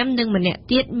20ឆ្នាំនិងម្នាក់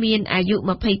ទៀតមានអាយុ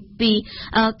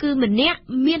22គឺម្នាក់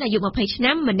មានអាយុ20ឆ្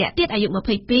នាំម្នាក់ទៀតអាយុ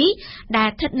22ដែល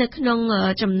ស្ថិតនៅក្នុង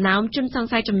ចំណោមជនសង្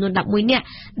ស័យចំនួន11នាក់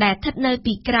ដែលស្ថិតនៅ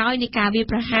ពីក្រោយនៃការវាយ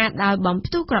ប្រហារដោយបំ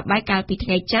ផ្ទុះក្របបែកកាលពីថ្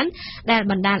ងៃច័ន្ទដែល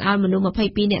បណ្ដាលឲ្យមនុស្ស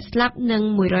22នាក់ស្លាប់និង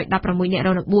116នាក់រ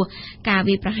ងរបួសការ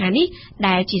វាយប្រហារនេះ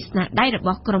ដែលជាស្នាដៃរប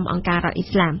ស់ក្រុមអង្គការរដ្ឋអ៊ី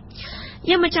ស្លាម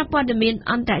យើងមកចាប់ព័ត៌មាន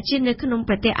អន្តរជាតិនៅក្នុង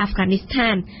ប្រទេសអាហ្វហ្គានីស្ថា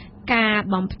នការ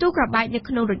បំផ្ទុះក្របបែកនៅ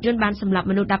ក្នុងរថយន្តបានសម្លាប់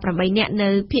មនុស្ស18នាក់នៅ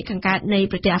ភាគខាងកើតនៃ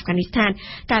ប្រទេសអាហ្វហ្គានីស្ថាន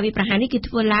ការវាយប្រហារនេះគឺ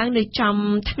ធ្វើឡើងនៅចំ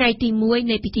ថ្ងៃទី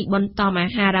1នៃពិធីបុណ្យតមអា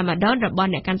ហាររ៉ាម៉ាដនរបស់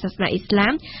អ្នកកាន់សាសនាអ៊ីស្លា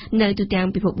មនៅទូទាំង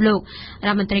ពិភពលោករ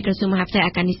ដ្ឋមន្ត្រីក្រសួងមហាផ្ទៃ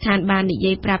អាហ្វហ្គានីស្ថានបាននិ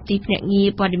យាយប្រាប់ទីភ្នាក់ងារ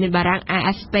ព័ត៌មានបារាំង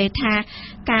AFP ថា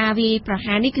ការវាយប្រ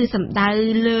ហារនេះគឺសំដៅ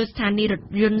លើស្ថានីយ៍រថ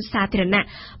យន្តសាធារណៈ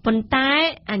ប៉ុន្តែ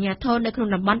អាជ្ញាធរនៅក្នុង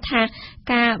តំបន់ថា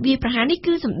ការវាយប្រហារនេះ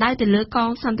គឺសំដៅទៅលើកង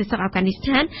សន្តិសុខអាហ្វហ្គានីស្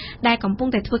ថានដែលកំពុង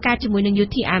តែធ្វើការជាមួយនឹងយោ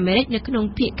ធាអាមេរិកនៅក្នុង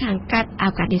ភាគខាងកើតអា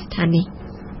ហ្វហ្គានីស្ថាននេះ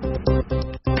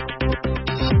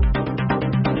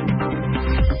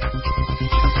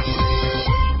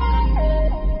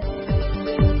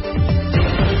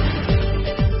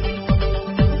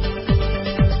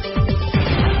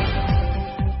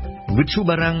វិទ្យុ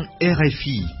បារាំង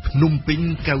RFI ភ្នំពេញ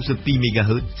 92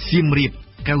 MHz សៀមរាប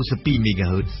 92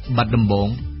 MHz បាត់ដំបង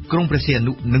ក្រុងព្រះសីហ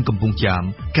នុនិងកំពង់ចាម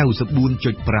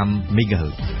 94.5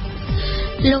 MHz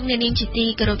លោកអ្នកនាងជាទី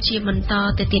គោរពជាបន្ត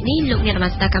ទៅទៀតនេះលោកអ្នកបា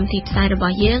នស្ដាប់កម្មវិធីផ្សាយរប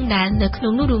ស់យើងដែលនៅក្នុ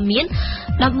ងនោះរួមមាន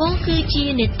ដំបូងគឺជា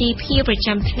នេតិភាគប្រ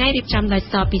ចាំថ្ងៃរៀបចំដោយ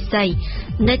សពិសី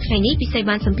នៅថ្ងៃនេះពិសី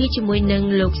បានសម្ភាសជាមួយនឹង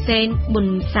លោកសេនប៊ុន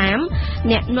សាម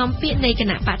អ្នកនាំពាក្យនៃគ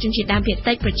ណៈបកជនជាតិដើមភាគ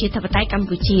តិចប្រជាធិបតេយ្យកម្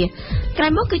ពុជាក្រោ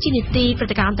យមកគឺជានេតិព្រឹ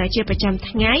ត្តិការណ៍អន្តរជាតិប្រចាំ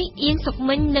ថ្ងៃអៀងសុក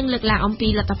មិញនឹងលើកឡើងអំពី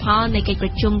លទ្ធផលនៃកិច្ចប្រ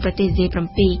ជុំប្រទេស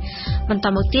G7 បន្ត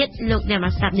មកទៀតលោកអ្នកបា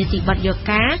នស្ដាប់នេតិបទយោ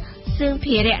ការសឿង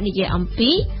ភារៈនិយាយអំ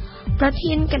ពីប្រ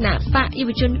ធានគណៈបកយុវ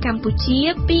ជនកម្ពុជា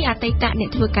ពីអតីតអ្នក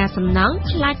ធ្វើការសំណង់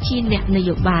ខ្លាចជាអ្នកន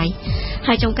យោបាយ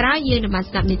ហើយចុងក្រោយយើងនឹងបាន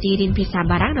ស្ដាប់នីតិរៀនភាសា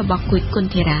បារាំងរបស់គួយគុន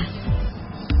ធីរ៉ា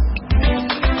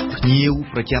ភ្ញៀវ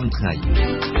ប្រចាំថ្ងៃ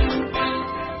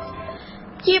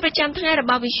ជាប្រចាំថ្ងៃរ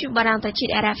បស់វិទ្យុបារាំងតាជា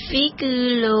តិ RFI គឺ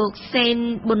លោកសេន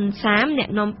ប៊ុនសាមអ្នក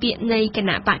នាំពាក្យនៃគ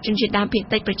ណៈបកជនជាតិដើមភាគ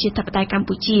តិចប្រជាធិបតេយ្យកម្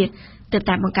ពុជាទើប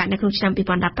តែបង្កើតនៅក្នុងឆ្នាំ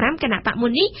2015គណៈបកមុ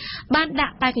ននេះបានដា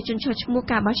ក់បេក្ខជនចូលឈ្មោះ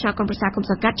ការបោះឆ្នោតក្រុមប្រឹក្សាគុំ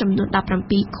សង្កាត់ចំនួន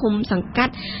17ឃុំសង្កា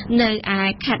ត់នៅឯ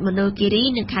ខេត្តមណ្ឌលគិរី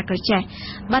និងខេត្តក្រចេះ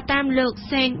បើតាមលោក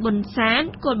សេនប៊ុនសាន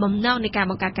គោលបំណងនៃការ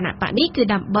បង្កើតគណៈបកនេះគឺ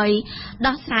ដើម្បី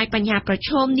ដោះស្រាយបញ្ហាប្រឈ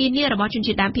មនានារបស់ជន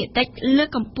ជាតិដើមភាគតិចលើក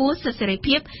កម្ពស់សិទ្ធិសេរី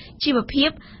ភាពជីវភាព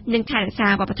និងថែរក្សា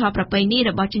វប្បធម៌ប្រពៃណី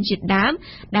របស់ជនជាតិដើម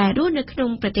ដែលរស់នៅក្នុង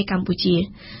ប្រទេសកម្ពុជា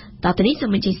តទៅនេះសូ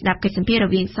មអញ្ជើញស្ដាប់កិច្ចសម្ភាសន៍រ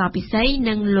វាងសពិសី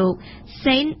និងលោក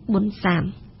សេនប៊ុនសាម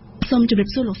សូមជម្រាប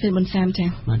សួរលោកសេនប៊ុនសាមចា៎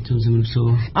បាទសូមជម្រាបសួរ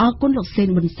អរគុណលោកសេន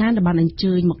ប៊ុនសាមដែលបានអញ្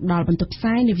ជើញមកដល់បន្ទប់ផ្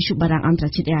សាយនៃវិទ្យុបារាំងអន្តរ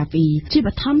ជាតិ RFI ជាប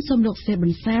ឋមសូមលោកសេនប៊ុ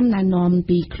នសាមណែនាំ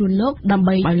ពីខ្លួនលោកដើម្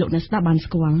បីឲ្យលោកអ្នកស្ដាប់បាន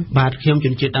ស្គាល់បាទខ្ញុំជ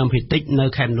នជាតិដើមភាគតិចនៅ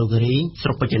ខេត្តមណ្ឌលគិរីស្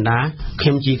រុកបច្ចុប្បន្នខ្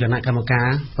ញុំជាគណៈកម្មការ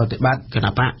ប្រតិបត្តិគ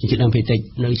ណៈបកជនជាតិដើមភាគតិច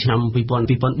នៅឆ្នាំ2004គឺបឋ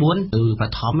ម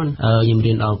ខ្ញុំ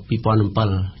រៀនដល់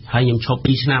2007ហើយខ្ញុំឈប់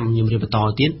2ឆ្នាំខ្ញុំរៀនបន្ត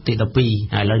ទៀតទី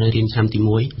12ហើយឥឡូវនៅរៀនឆ្នាំទី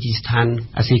1ជាស្ថាន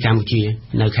អាស៊ីកម្ពុជា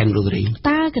នៅខេត្តមណ្ឌលគិរី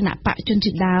តើគណៈបកជនជា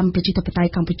តិដើមប្រជាធិបតេយ្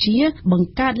យកម្ពុជាបង្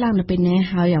កើតឡើងនៅពេលណា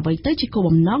ហើយអ្វីទៅជាគោល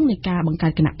បំណងនៃការបង្កើ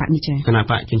តគណៈបកនេះចា៎គណៈ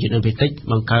បកជនជាតិដើមភាគតិច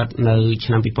បង្កើតនៅឆ្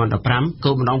នាំ2015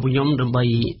គោលបំណងរបស់ខ្ញុំដើម្បី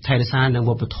ថែរក្សានៅវ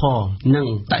ប្បធម៌និង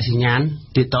តសញ្ញាណ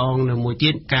ទាក់ទងនៅមួយទៀ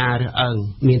តការរើសអើង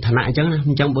មានឋានៈអញ្ចឹងណា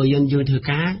អញ្ចឹងបើយើងធ្វើ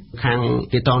ការខាង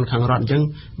ទាក់ទងខាងរដ្ឋអញ្ចឹង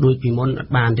ដូចពីមុនអ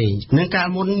ត់បានទេនឹងកាល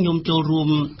មុនខ្ញុំចូលរួម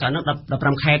កាលនោះ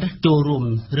15ខែចូលរួម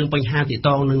រឿងបញ្ហាទាក់ទ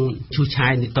ងនឹងឈូសឆា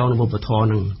យទាក់ទងនឹងវប្បធម៌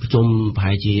នឹងប្រជុំប្រ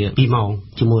ហែលជា2ម៉ោង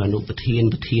ជាមួយអនុប្រធា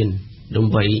នដើ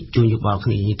ម្បីជួយយោបល់គ្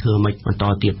នាធ្វើម៉េចបន្ត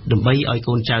ទៀតដើម្បីឲ្យ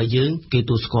កូនចៅយើងគេ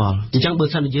ទូស្គាល់អញ្ចឹងបើ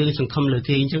សិនជាយើងសង្ឃឹមលើ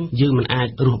គេអញ្ចឹងយើងមិនអាច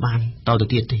រស់បានតទៅ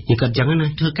ទៀតទេយើងគិតអញ្ចឹងណា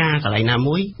ធ្វើការកន្លែងណា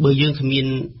មួយបើយើងគ្មាន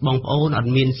បងប្អូនអត់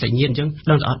មានសាច់ញាតិអញ្ចឹង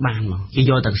ដល់តែអត់បានមកគេ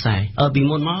យកតែខ្សែពី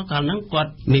មុនមកកាលហ្នឹងគា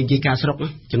ត់មាននិយាយការស្រុក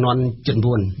ចំនួន9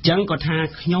អញ្ចឹងគាត់ថា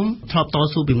ខ្ញុំធ្លាប់ត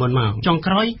ស៊ូពីមុនមកចុង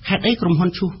ក្រោយហេតុអីក្រុមហ៊ុន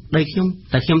ឈូសដីខ្ញុំ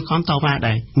តែខ្ញុំខំតវ៉ា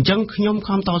ដែរអញ្ចឹងខ្ញុំ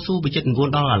ខំតស៊ូពី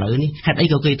79ដល់ឥឡូវនេះហេតុអី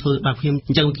ក៏គេធ្វើបាបខ្ញុំ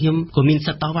អញ្ចឹងខ្ញុំក៏មាន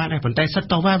សិទ្ធិតវ៉ាដែរប៉ុន្តែ តែសិ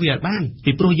តតវ៉ាវាអត់បា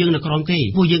នពីព្រោះយើងនៅក្រោមគេ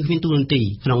ពួកយើងគ្មានទូនទី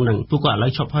ក្នុងនឹងពួកគាត់ឥឡូ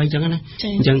វឈប់ហើយអញ្ចឹ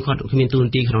ងណាអញ្ចឹងគាត់គ្មានទូ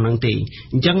នទីក្នុងនឹ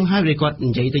ងទេអញ្ចឹងហើយវាគាត់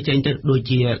និយាយទៅចេញទៅដូ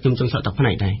ចជាខ្ញុំចង់សក់ទឹ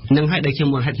កផ្នែកដែរនឹងហើយដែលខ្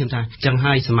ញុំមូលហេតុខ្ញុំថាអញ្ចឹ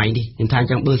ងហើយសម័យនេះខ្ញុំថា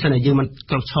អញ្ចឹងបើសិនតែយើងមិ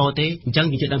នក្រោកឈរទេអញ្ចឹង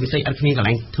យើងជិតដល់ពិសេសអត់គ្មាន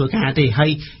កន្លែងធ្វើកា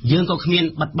រទេហើយយើងក៏គ្មាន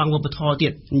បាត់បង់វប្បធម៌ទៀ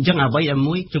តអញ្ចឹងអ្វីដែល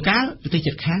មួយជួនកាលប្រទេ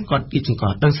សជិតខាងគាត់គិតសង្ក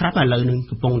ត់ដឹងស្រាប់ឥឡូវនឹង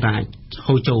កំពុ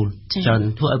ងតែហូរចូលច្រើន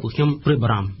ធ្វើឲ្យពួកខ្ញុំព្រួយបា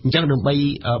រម្ភអញ្ចឹងដើម្បី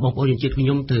បងប្អូនជ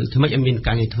នជាតិខ្ញុំទៅធ្វើម៉េចឲ្យមាន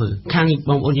ការងារធ្វើខា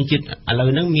ងបងប្អូនជនជាតិឥឡូវ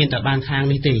ហ្នឹងមានតែបានខាង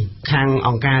នេះទេខាង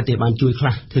អង្គការទេបានជួ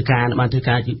យខ្លះធ្វើការបា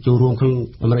នធ្វើការចូលរួមក្នុ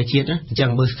ងអមរជាតិអញ្ចឹង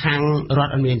បើខាងរដ្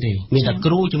ឋអត់មានទេមានតែគ្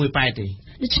រូជាមួយប៉ែទេ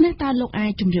ដូច្នេះតើលោកអា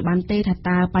ចជម្រាបបានទេថា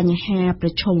តើបញ្ហាប្រ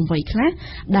ឈមអ្វីខ្លះ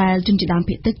ដែលជនជាតិដើម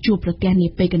ភាគតិចជួបប្រទះនា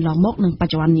ពេលកន្លងមកនិងបច្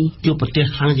ចុប្បន្ននេះជួបប្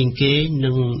រទះខ្លាំងជាងគេ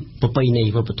នឹងប្រពៃណី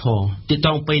វប្បធម៌ទីត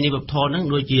ងប្រពៃណីវប្បធម៌ហ្នឹង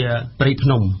ដូ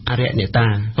ចជាព្រៃភ្នំអរិយអ្ន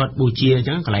កតាគាត់បូជាអញ្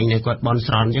ចឹងកន្លែងដែលគាត់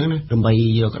បន់ស្រន់អញ្ចឹងណាដើម្បី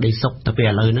យកក្តីសុខទៅពេល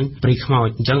ឥឡូវហ្នឹងព្រៃខ្មោច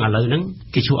អញ្ចឹងឥឡូវហ្នឹ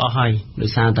ងគេឈួរអស់ហើយដោ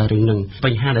យសារតែរឿងហ្នឹង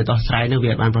បញ្ហាដែលដោះស្រាយហ្នឹ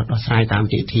ងវាអត់បានដោះស្រាយតាម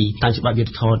វិធីតា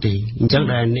មច្បាប់យុត្តិធម៌ទេអញ្ចឹង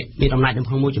ដែលមានអំណា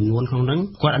ចក្នុងមួយចំនួនក្នុងហ្នឹង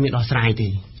គាត់អត់មានដោះស្រាយ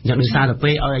ទេយ៉ាងដោយសារតែពេ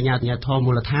លឲ្យអាជ្ញាធរ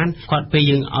មូលដ្ឋានគាត់ពេ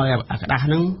លយើងឲ្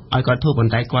យអាក្តាស់ហ្នឹងឲ្យគាត់ធ្វើប៉ុន្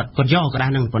តែគាត់យកក្តាស់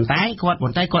ហ្នឹងប៉ុន្តែ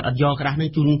គាត់អត់យកក្តាស់ហ្នឹង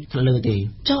ជូ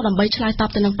នទៅលើទេចុះដើម្បីឆ្លើយត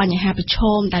បទៅនឹងបញ្ហាប្រ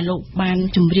ឈមដែលលោកបា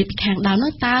នជម្រាបពីខាងដើមនោះ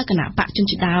តើគណៈបកជ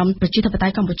នជាតិដើមប្រជាធិបតេ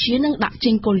យ្យកម្ពុជានឹ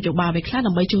ងដាក់ចេញគោលនយោបា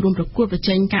យអ្វីខ្លះដើម្បីចូលរួមប្រកួតប្រ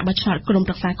ជែងការបោះឆ្នោតក្រុ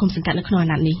មប្រឹក្សាគុំសង្កាត់នៅក្នុងអា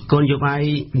ណត្តិនេះគោលនយោបា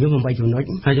យខ្ញុំ8ចំណុ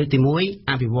ចហើយទី1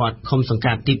អភិវឌ្ឍគុំ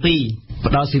សង្កាត់ទី2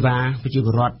ផ្ដល់សេវាប្រជាពល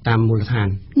រដ្ឋតាមមូលដ្ឋា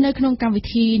ននៅក្នុងកម្មវិ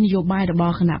ធីនយោបាយរប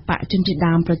ស់គណៈបកជ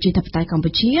នជាតិដើមប្រជាធិបតេយ្យកម្ពុ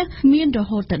ជាមានរ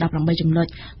ហូតទៅ18ចំណុ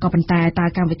ចក៏ប៉ុន្តែតើ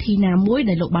កម្មវិធីណាមួ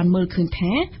យដែលលោកបានមើលឃើញ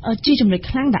ថាជាចំណុ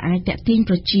ចខ្លាំងដែលអាចតាក់ទាញ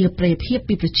ប្រជាប្រិយភា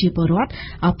ពពីប្រជាពលរដ្ឋ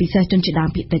ពិសេសជ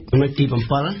នជាតិដើមភាគតិចចំណុចទី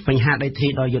7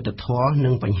បញ្ហាដីធ្លីដោយយុត្តិ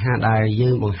ធម៌និងបញ្ហាដែលយើ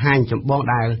ងបង្ហាញចម្បង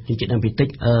ដែលជនជាតិដើមភាគតិច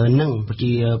និងប្រ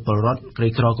ជាពលរដ្ឋក្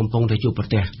រីក្រកំពុងតែជួបប្រ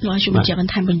ទះលោកជួយបញ្ជាក់ប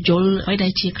ន្ថែមបញ្យលអ្វីដែ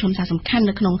លជាខ្លឹមសា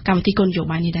រសំខាន់នៅក្នុងកម្មវិធីគោលនយោ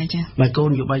បាយនេះដែរចា៎គោ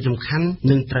លនយោបា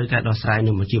យសំខាន់នឹងត្រូវការដោះស្រាយ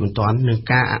នៅជាបន្តនឹ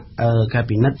ងការ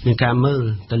ពិនិត្យនិងកា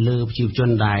រមើលទៅលើប្រជាជ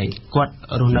នដែលគាត់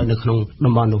រស់នៅក្នុង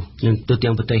តំបន់នោះនិ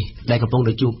ងទូទាំងប្រទេសដែលកំពុ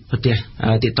ងតែជួបប្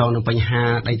រទះទាក់ទងនឹង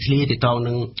បញ្ហាដីធ្លីទាក់ទ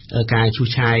ងនឹងការឈូស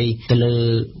ឆា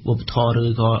យទៅលើវប្បធម៌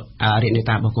ឬក៏អរិ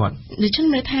យនេតារបស់គាត់ដូច្នេះ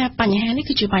មានថាបញ្ហា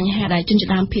នេះគឺជាបញ្ហាដែលជ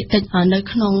នជាតិដើមភាគតិចនៅ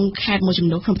ក្នុងខេត្តមួ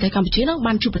យចំនួនក្នុងប្រទេសកម្ពុជា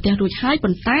នោះបានជួបប្រទះរួចហើយ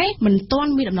ប៉ុន្តែមិនទាន់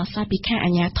មានដំណោះស្រាយពីខាងអា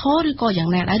ជ្ញាធរឬក៏យ៉ា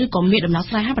ងណាដែរឬក៏មានដំ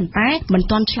ណោះស្រាយហើយប៉ុន្តែមិ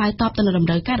នទាន់ឆ្លើយតបទៅនឹងតម្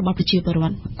រូវការរបស់ប្រជាពលរ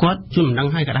ដ្ឋគាត់ជួយមិនដឹង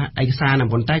ឲ្យក្តារឯកសារនឹង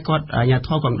ប៉ុន្តែគាត់អាជ្ញាធ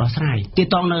រគាត់ដោះស្រា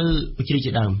យទាក់ទងនៅប្រជាជា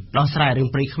តិដើមដោះស្រាយរឿង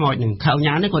ព្រៃខ្មោចនឹងខៅ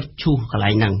ញ៉ានេះគាត់ឈូសកន្លែ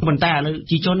ងហ្នឹងប៉ុន្តែឥឡូ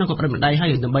វជីជនគាត់ប្រឹងម្ដាយហើយ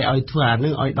ដើម្បីឲ្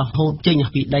យធ្វើអានឹងឲ្យដោះហូតចេញ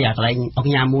ពីដីអាកន្លែង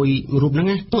អង្គញាមួយរូបហ្នឹ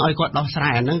ងណាឲ្យគាត់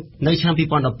ដោះស្រាយអានឹងនៅឆ្នាំ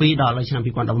2012ដល់ឆ្នាំ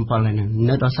2017ហើយហ្នឹង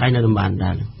នៅដោះស្រាយនៅតំ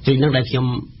បន់ដែរទីហ្នឹងដែលខ្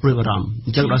ញុំព្រួយបារម្ភ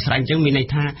អញ្ចឹងដោះស្រាយអញ្ចឹងមានន័យ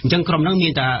ថាអញ្ចឹងក្រុមហ្នឹងមា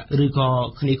នតែឬក៏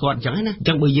គ្នាគាត់អញ្ចឹងណា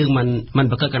អញ្ចឹងបើយើងមិន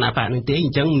បង្កើតគណៈបកនឹងទេ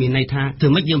អញ្ចឹងមានន័យថាធ្វើ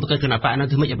ម៉េចយើងបង្កើតគណៈបកនឹ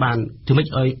ងធ្វើម៉េ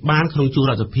ចឲ្យបានក្នុងជួ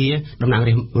ររដ្ឋសភាតំណា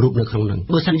ងរាស្ត្ររូបនៅក្នុងហ្នឹ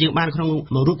ងបើសិនយើងបានក្នុ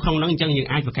ងមួយរូបក្នុងហ្នឹងអញ្ចឹងយើង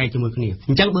អាចប្រកែកជាមួយគ្នា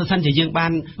អញ្ចឹងបើសិនជាយើង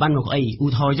បានមកអីឧ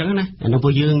ទាហរណ៍អញ្ចឹងណានៅពួ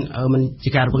កយើងមិ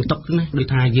នជាការរំពឹងទុកណាដូ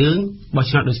ចថាយើង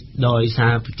បោះឆ្នោតដោ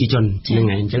យសារប្រជាជនហ្នឹង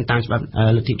ហើយអញ្ចឹងតាមច្បាប់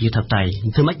លទ្ធិប្រជាធិ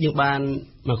បតេយ្យធ្វើម៉េចយើងបាន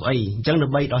មកអីអញ្ចឹងដើ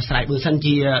ម្បីដោះស្រាយបើសិ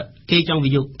នជាគេចង់វិ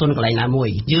យោគទុនកន្លែងណាមួ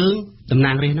យយើងតំ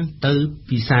ណាងរាស្ត្រហ្នឹ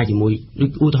ងទៅពិសាជាមួយដូ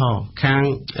ចឧទាហរណ៍ខា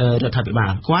ងរដ្ឋាភិ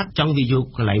បាលគាត់ចង់វិយោ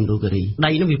គកន្លែងរូបរីដី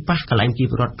នោះវាប៉ះកន្លែងជី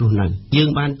វរដ្ឋរស់នៅយើ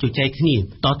ងបានជជែកគ្នា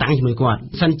តតាំងជាមួយគាត់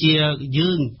សិ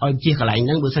នជាយើងឲ្យជាកន្លែ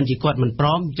ងហ្នឹងបើសិនជាគាត់មិនព្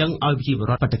រមអញ្ចឹងឲ្យជីវ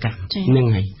រដ្ឋបដកម្មហ្នឹ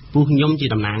ងហើយពួកខ្ញុំជា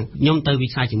តំណាងខ្ញុំទៅវិ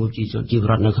សាជាមួយជីវ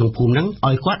រដ្ឋនៅក្នុងភូមិហ្នឹង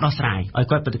ឲ្យគាត់ដោះស្រាយឲ្យ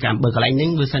គាត់បដកម្មបើកន្លែងហ្នឹ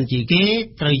ងបើសិនជាគេ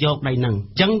ត្រូវយកដីហ្នឹង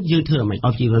អញ្ចឹងយើងធ្វើមិន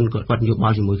ឲ្យជីវរដ្ឋគាត់យក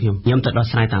មកជាមួយខ្ញុំទៅ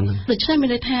ដោះស្រាយតាមហ្នឹងដូច្នេះមាន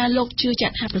ន័យថាលោកជឿជា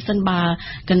ក់ថាប្រសិនបើ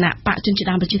គណៈបកជ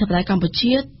នជាតិដើមប្រជាធិបតេយ្យកម្ពុជា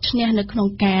ឈ្នះនៅក្នុ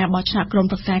ងការបោះឆ្នោតក្រុ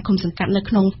មប្រឹក្សាគុំ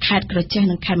សង្កាត់នៅក្នុងខេត្តក្រ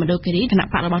ចេះនិងខេត្តមណ្ឌលគិរី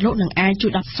គណៈបករបស់លោកនឹងអាចជួ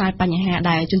យដោះស្រាយបញ្ហា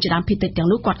ដែលជនជាតិដើមភាគតិចទាំង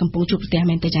នោះគាត់កំពុងជួបប្រទះ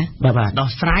មែនទេចា៎បាទដោះ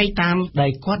ស្រាយតាមដែ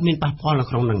លគាត់មាន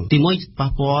ប៉ះពាល់នៅក្នុងហ្នឹងទី1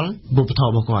ប៉ះពាល់វប្បធម៌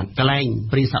របស់គាត់កន្លែង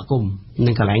ព្រីសហគមន៍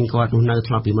នឹងកន្លែងគាត់នោះនៅ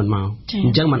ធ្លាប់ពីមុនមកអ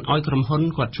ញ្ចឹងមិនអោយក្រុមហ៊ុន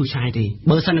គាត់ឈូសឆាយទេ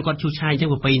បើសិនគាត់ឈូសឆាយអញ្ចឹ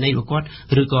ងប្រពៃណីរបស់គាត់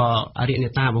ឬក៏អរិ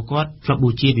យនេតារ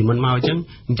បស់គាត់ធ្លាប់បូជាពីមុនមក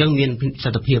អញ្ចឹងមានស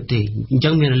ន្តិភាពទេអញ្ចឹ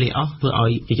ងមានរលាយ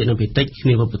អស់ធ្វើឲ្យប្រជាជនភាគតិ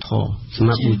ចគ្មានវប្បធម៌សម្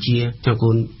រាប់បូជាចំកូ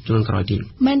នជំនាន់ក្រោយទៀ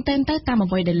តមែនតើតា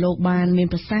មអ្វីដែលលោកបានមា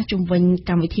នប្រសាសន៍ជុំវិ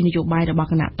ញកម្មវិធីនយោបាយរ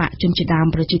បស់គណៈបកជនជាតិដើ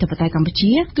មប្រជាធិបតេយ្យ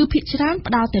កម្ពុជាគឺភាគច្រើ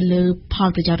នផ្ដោតទៅលើ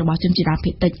ផលប្រយោជន៍របស់ជនជាតិដើ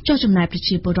មភាគតិចចុះចំណែកប្រ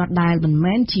ជាពលរដ្ឋដែលមិន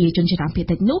មែនជាជនជាតិដើមភា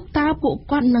គតិចនោះតើពួក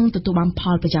គាត់នឹងទទួលបាន បា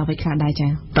នផលប្រយោជន៍អ្វីខ្លះដែរ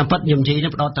ចា៎តាមពិតខ្ញុំនិយាយនេះ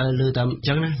ផ្ដោតទៅលើតាម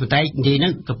អញ្ចឹងណាប៉ុន្តែនិយាយហ្នឹ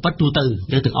ងក៏ពិតទូទៅ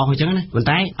យើងទាំងអស់អញ្ចឹងណា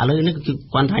ប៉ុន្តែឥឡូវនេះគឺ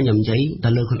គាត់ថាខ្ញុំនិយាយទៅ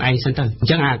លើខ្លួនឯងសិនទៅ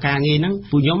អញ្ចឹងអាការងារហ្នឹ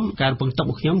ងពួកខ្ញុំការរំពឹងទុក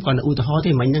របស់ខ្ញុំគាត់នៅឧទាហរណ៍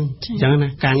ទេមិញហ្នឹងអញ្ចឹងណា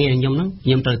ការងាររបស់ខ្ញុំហ្នឹងខ្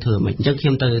ញុំត្រូវធ្វើមិនអញ្ចឹ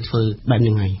ងខ្ញុំត្រូវធ្វើបែបហ្នឹ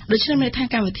ងហើយដូច្នេះមានថា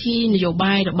កម្មវិធី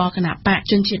នយោបាយរបស់គណៈប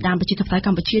កជនជាតិដើមប្រជាធិបតេយ្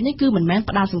យកម្ពុជានេះគឺមិនមែ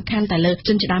នផ្ដោតសំខាន់តែលើ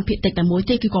ជនជាតិដើមភាគតិចតែមួយ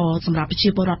ទេគឺក៏សម្រាប់ប្រជា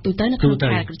ពលរដ្ឋទូទៅនៅក្នុ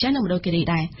ងខេត្តក្រចេះនិងមណ្ឌលគិរី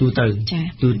ដែរទូទៅចា៎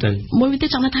ទូទៅមួយវិញទៀ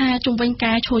តចង់ថាជុំវិញ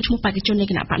ការឈរឈ្មោះបេក្ខជ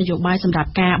ននៃគណៈបកនយោបាយ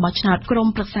សម្រាប់ការបោះឆ្នោតក្រុ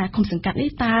មប្រឹក្សាគុំសង្កាត់នេះ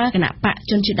តើគណៈប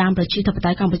កជនជាតិដើមប្រជាធិបតេ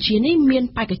យ្យកម្ពុជានេះមាន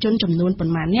បេក្ខជនចំនួន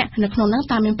ប៉ុន្មានអ្នកនៅក្នុងនោះ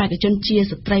តើមានបេក្ខជនជា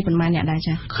ស្ត្រីប៉ុន្មានអ្នកដែ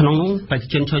រចា៎ក្នុងនោះបេក្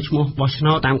ខជនឈរឈ្មោះ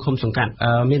បោះឆ្នោតតាមគុំ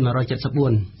សង្កាត់មាន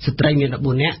174ស្ត្រីមាន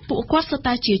14អ្នកពួកគាត់សុទ្ធ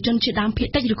តែជាជនជាតិដើមភាគ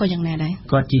តិចឬក៏យ៉ាងណាដែ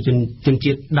រគាត់ជាជ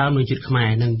នជាតិដើមនិ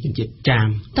ងជាតិខ្មែរនិងជនជាតិចាម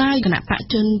តើគណៈប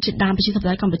កជនជាតិដើមប្រជាធិប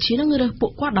តេយ្យកម្ពុជានឹងរើសពួ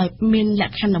កគាត់ដោយមានល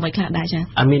ក្ខខណ្ឌអ្វីខ្លះដែរ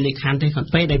ចា៎អត់មានលក្ខខណ្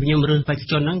ឌទេគាត់ពេលដែលខ្ញុំរើសបេក្ខ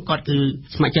ជនហ្នឹ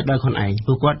ងគាត់គឺស្ម័គ្រចិត្តដោយខ្លួនឯ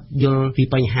ងព្រោះគាត់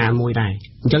យល់ពីបញ្ហាមួយដែរ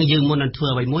អញ្ចឹងយើងមុននឹ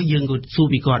ងធ្វើអ្វីមួយយើងក៏សួរ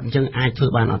ពីគាត់អញ្ចឹងអា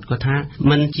ចធ្វើបាន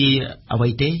អត់គាត់ថាមិនជាអ្វី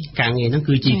ទេការងារហ្នឹ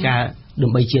ងគឺជាការដើ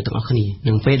ម្បីជាទាំង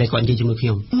អស់គ្នានឹងពេលដែលគាត់និយាយជាមួយខ្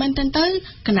ញុំមែនតើ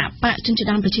គណៈបកជ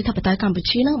នជាតិដើមប្រជាធិបតេយ្យកម្ពុ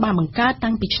ជានឹងបានបង្កើត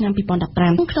តាំងពីឆ្នាំ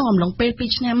2015ក្នុងអំឡុងពេល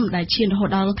2ឆ្នាំដែលឈានរហូ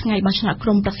តដល់ថ្ងៃបោះឆ្នោតក្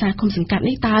រុមប្រឹក្សាគុំ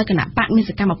សង្កាត់នេះតើគណៈបកមាន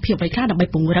សកម្មភាពអ្វីខ្លះដើម្បី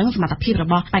ពង្រឹងសមត្ថភាពរប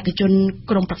ស់បេក្ខជ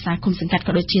នក្រុមប្រឹក្សាគុំសង្កាត់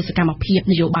ក៏ដូចជាសកម្មភា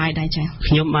ពនយោបាយដែរ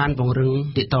ចា៎ខ្ញុំបានពង្រឹ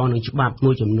ងទាក់ទងនឹងច្បាប់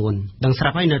មួយចំនួនដឹ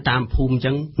ងស្រាប់ហើយនៅតាមភូមិអញ្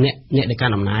ចឹងអ្នកដែលកា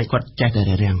ន់អំណាចគាត់ចេះតែ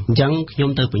រាំងអញ្ចឹងខ្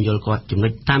ញុំទៅបញ្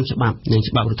យល់គាត់ចំណុចតាមច្បាប់និង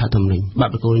ច្បាប់រដ្ឋធម្មនុញ្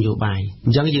ញច្បាប់គោលនយោបាយ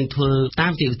អញ្ចឹងយើ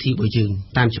ងធ្វើតាមវិធីយើ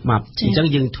ងតាមច្បាប់អញ្ចឹង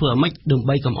យើ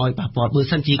ងធ្វើអ្វីដើម្បីកុំឲ្យប៉ះពាល់បើ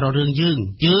សិនជារឿងយើ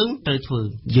ងត្រូវធ្វើ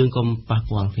យើងកុំ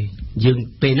ប៉ះពាល់គេយើង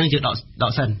ពេលហ្នឹងយើងដ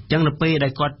កសិនអញ្ចឹងនៅពេ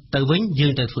លដែលគាត់ទៅវិ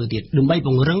ញយើងទៅធ្វើទៀតដើម្បីព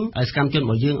ង្រឹងឲ្យសកម្មជនរ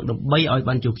បស់យើងដើម្បីឲ្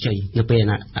យបានជោគជ័យនៅពេ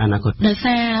លអនាគតដោ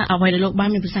យសារអ្វីដែលលោកបា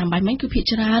នមានប្រសាសន៍បាយមិញគឺភា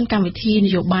គច្រើនកម្មវិធី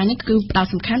នយោបាយនេះគឺផ្ដោត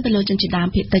សំខាន់ទៅលើជនជាតិដើ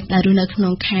មភាគតិចដែល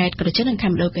រស់នៅក្នុងខេត្តក្រចេះនិងខេត្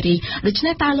តមណ្ឌលគិរីដូច្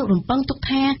នេះតើលោករំពឹងទុក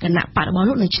ថាគណៈបករ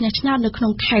បស់លោកនឹងឈ្នះឆ្នោតនៅក្នុ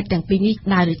ងខេត្តទាំងពីរនេះ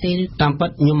ដែរឬទេតាមពិត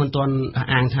ខ្ញុំមិនទាន់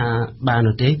អាងថាបាន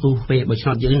នោះទេព្រោះពេលបោះឆ្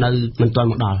នោតយើងនៅមិ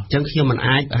នទាន់មកដល់អញ្ចឹងខ្ញុំមិន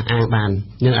អាចអាងបា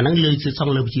ននឹងអាហ្នឹងលើស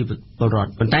ងលើប្រជាពលរដ្ឋ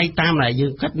ប៉ុន្តែតាមដែ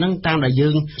លយើងគិតហ្នឹងតាមដែល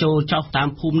យើងចូលចោះតាម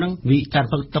ភូមិហ្នឹងវាការ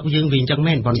ពឹកទុកយើងវាអញ្ចឹ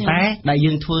ងមែនប៉ុន្តែដែល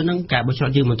យើងធ្វើហ្នឹងការបោះឆ្នោ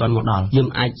តយើងមិនទាន់មកដល់ខ្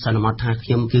ញុំអាចសន្ម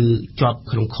តថាខ្ញុំគឺជាប់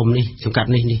ក្នុងឃុំនេះសង្កាត់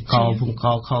នេះកភូមិ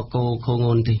កខគោ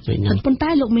ខងូនទេចឹងហ្នឹង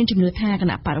ប៉ុន្តែលោកមានជំនឿថាគ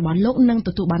ណៈបករបស់លោកនឹង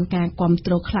ទទួលបានការគ្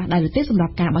រប់គ្រងខ្លះដែរទេ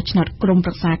សម្រាប់ការបោះឆ្នោតក្រុ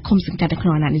មប្រឹក្សាឃុំ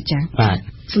សង្កាត់នៅក្នុងអាណត្តិនេះ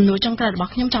ចា៎បាទសំណួរចុងក្រោយរ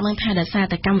បស់ខ្ញុំចង់ដឹងថាដោយសារ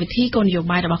តែកម្មវិធីគោលនយោ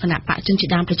បាយរបស់គណៈបកជនជាតិ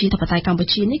ដើមប្រជាធិបតេយ្យ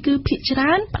កម្ពុជានេះគឺភា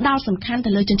គច្រើនផ្ដោ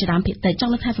តសំខាន់ទៅលើជនជាតិដើមភាគតិច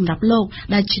ចង់ដឹងថាសម្រាប់លោក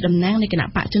ដែលជាតំណាងនៃ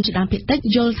គណៈបកជនជាតិដើមភាគតិច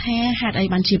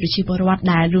យល់ថាហេតុអីបានជាប្រជាពលរដ្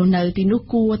ឋដែលរស់នៅទីនោះ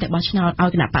គួរតែបោះឆ្នោ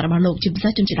តឲ្យគណៈបករបស់លោកជាពិសេ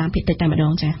សជនជាតិដើមភាគតិចតែម្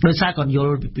ដងចា៎ដោយសារគាត់យ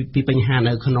ល់ពី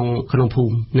បញ្ហានៅក្នុងភូ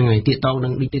មិហ្នឹងហើយទាក់ទង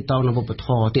នឹងវប្បធ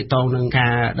ម៌ទាក់ទងនឹ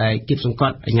ងការដែលគៀបសង្ក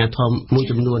ត់អាជ្ញាធរមួ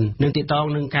យចំនួននិងទាក់ទ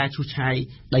ងនឹងការឈូសឆា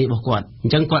យដីរបស់គាត់អ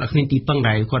ញ្ចឹងគាត់អត់គ្មានទីពឹង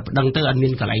ដែរគាត់ប្តឹងទៅ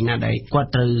អត់មានកន្លែងណាដែ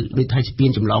លគាត់ត្រូវដូចថាស្ពាន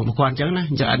ចម្លងរបស់គាត់អញ្ចឹ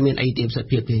ងណាអញ្ចឹងអត់មានអីទេប្រសិទ្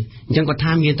ធភាពទេអញ្ចឹងគាត់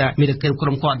ថាមា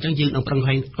នតែក្រុមគាត់អញ្ចឹងយើងនឹងប្រឹងក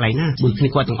ន្លែ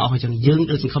ងណាបើគ្នាគាត់ទាំងអស់អញ្ចឹងយើ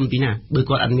ងដូចសង្ឃឹមពីណាបើ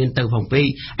គាត់អត់មានទៅផងពេ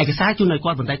កឯកសារជូនឲ្យគា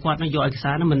ត់ប៉ុន្តែគាត់នឹងយកឯក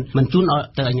សារនោះមិនជូនឲ្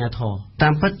យទៅអាជ្ញាធ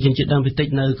រតាមពិតជនជាតិដើមភាគតិច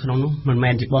នៅក្នុងនោះមិ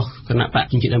នមែនជារបស់គណៈប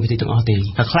កជនជាតិដើមភាគតិចទាំង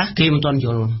អស់ទេតែខ្លះគេមិនទាន់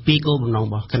យល់ពីគោលបំណងរប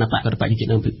ស់គណៈបកជ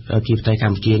នជាតិដើមប្រជាធិបតេយ្យក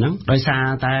ម្ពុជាហ្នឹងដោយ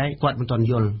សារតែគាត់មិនទាន់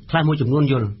យល់ខ្លះមួយចំនួ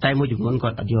នយល់តែមួយចំនួនគា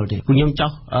ត់អត់យល់ទេពួកខ្ញុំ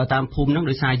ចោះតាមភូមិហ្នឹ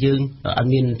ងដោយសារយើង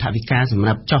អត់មានថវិកាសម្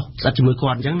រាប់ចោះស្ដាប់ជាមួយគា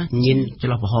ត់អញ្ចឹងណាមានចន្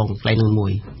លោះប្រហោងកន្លែងនឹងមួ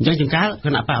យអញ្ចឹងជួនកាលគ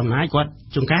ណៈបកអំណា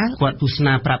ចគាត់ជួនកាលគាត់ទស្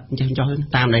សនាប្រាប់អញ្ចឹងចោះ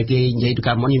តាមដែលគេនិយា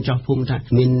យទៅកាលមុនខ្ញុំ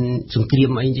ចោះភូមិថាមាន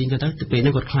សង្គ្រាមអីអញ្ចឹងទៅពេ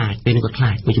លហ្នឹងគាត់ខ្លា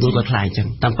ចមួយចំនួនគាត់ខ្លាចអញ្ចឹង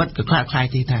តាមពិតក៏ខ្លា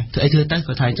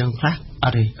ចទេថាធ្វើអីធ្វើទៅគាត់ថាអញ្ចឹងខ្លះអ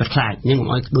ត់ទេគាត់ខ្លាចញ៉ឹងកុំ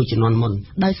ឲ្យដូចជំនាន់មុ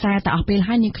នដោយសារតែអស់ពេ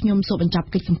លហើយនាងខ្ញុំសូមបញ្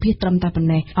ចប់កិច្ចសម្ភាសត្រឹមតែប៉ុណ្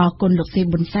ណេះអរគុណលោ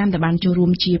កសេប៊ុនសាមដែលបានចូ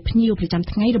លរួមជាភ្ញៀវប្រ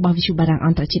ចាំថ្ងៃរបស់វិទ្យុបារាំងអ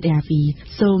ន្តរជាតិ RFI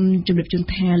សូមជម្រាបជូន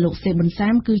ថាលោកសេប៊ុ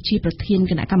នសាមគឺជាប្រធាន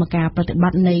គណៈកម្មការប្រតិប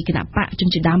ត្តិនៃគណៈបកជ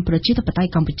នជាតិដើមប្រជាធិបតេយ្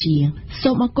យកម្ពុជា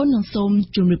សូមអរគុណនិងសូម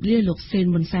ជម្រាបលាលោ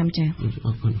កសេប៊ុនសាមចា៎អ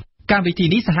រគុណកម្មវិធី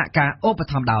នេះសហការឧបត្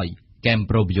ថម្ភដោយកែម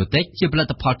ប្រូប៊ីយ៉ូទិកជាផលិ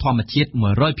តផលធម្មជាតិ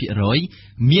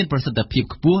 100% មានប្រសិទ្ធភាព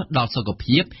ខ្ពស់ដល់សុ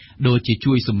ខភាពដូ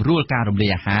ចជាជួយសម្រួលការរំលាយ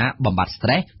អាហារបំបាត់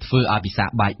stress ធ្វើឲ្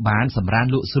យពិសាបាយបានសម្រា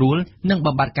នលក់ស្រួលនិង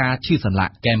បំបាត់ការឈឺសន្លា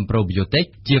ក់កែមប្រូប៊ីយ៉ូទិក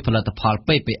ជាផលិតផល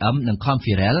PPM និង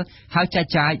Conferel ហើយចែក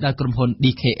ចាយដោយក្រុមហ៊ុន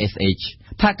DKSH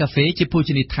ថាកាហ្វេជាភោជ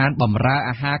នីយដ្ឋានបម្រើ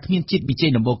អាហារគ្មានជាតិវិជ័យ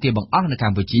ដំបូងគេបង្អស់នៅក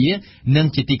ម្ពុជានិង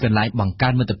ជាទីកន្លែងបង្កើ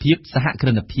នមិត្តភាពសហគ្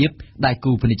រិនភាពដៃ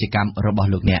គូពាណិជ្ជកម្មរបស់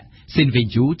លោកអ្នក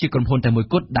Sinvenju ជាក្រុមហ៊ុនតែមួយ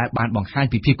គត់ដែលបានបង្ហាញ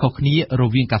ពីភាពខុសគ្នារ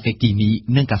វាងកាហ្វេគីមី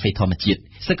និងកាហ្វេធម្មជាតិ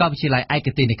សាកលវិទ្យាល័យឯក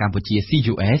ទេសនៅកម្ពុជា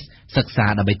CUS សិក្សា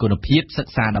ដើម្បីគុណភាពសិ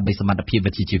ក្សាដើម្បីសមត្ថភាព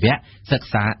វិជ្ជាជីវៈសិក្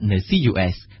សានៅ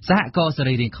CUS សហករណ៍ស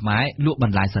រីរាង្គខ្មែរលក់ប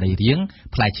ន្លែសរីរាង្គ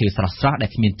ផ្លែឈើស្រស់ៗដែល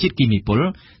គ្មានជាតិគីមីពុល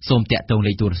សូមតាក់ទង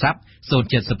លេខទូរស័ព្ទ 077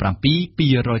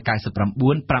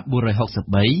 299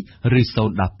 963 ឬ 012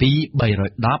 310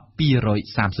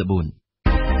 234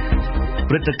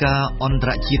 ព្រឹត្តិការណ៍អន្ត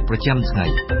រជាតិប្រចាំថ្ងៃ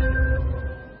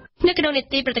នៅក្នុងនី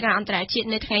តិព្រឹត្តិការណ៍អន្តរជាតិ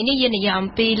នៅថ្ងៃនេះយើងនិយាយអំ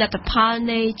ពីលទ្ធផល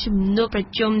នៃជំនួបប្រ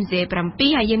ជុំ Z7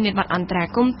 ហើយយើងមានបទអន្តរា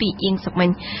គមន៍ពីអៀងសុកមិញ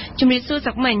ជំរាបសួរ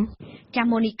សុកមិញ ចា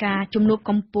ម៉ូនីកាជំនួប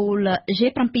កម្ពុជា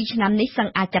G7 ឆ្នាំនេះសឹង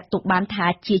អាចចាត់ទុកបានថា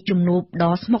ជាជំនួប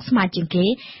ដ៏ស្មុគស្មាញជាងគេ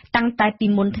តាំងតែពី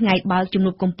មុនថ្ងៃបើកជំ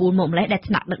នួបកម្ពុជាមកម្លេះដែល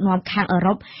ថ្នាក់ដឹកនាំខាងអឺ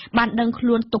រ៉ុបបានដឹងខ្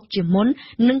លួនទុកជាមុន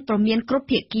និងប្រមានគ្រប់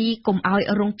ភាគីកុំឲ្យ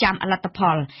រងចាំលទ្ធផ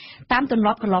លតាមទម្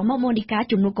លាប់កន្លងមកម៉ូនីកា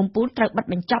ជំនួបកម្ពុជាត្រូវបិទ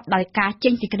បញ្ចប់ដោយការចេ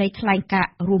ញសេចក្តីថ្លែងការ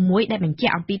ណ៍រួមមួយដែលបញ្ជា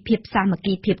ក់អំពីភាពសាមគ្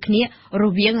គីភាពគ្នារ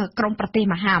វាងក្រុមប្រទេស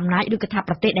មហាអំណាចឬក៏ថា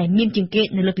ប្រទេសដែលមានជាងគេ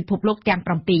នៅលើពិភពលោកទាំង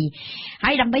7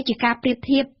ហើយដើម្បីជាការប្រៀប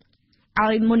ធៀប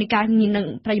ឲ្យម៉ូនីកានឹង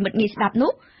ប្រិយមិត្តងាយស្ដាប់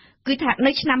នោះគឺថា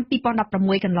នៅឆ្នាំ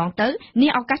2016កន្លងទៅនេះ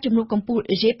ឱកាសជំនួបកម្ពុ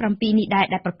ជា G7 នេះដែរ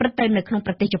ដែលប្រព្រឹត្តទៅនៅក្នុង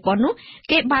ប្រទេសជប៉ុននោះ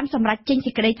គេបានសម្រេចចេញ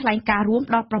សេចក្តីថ្លែងការណ៍រួម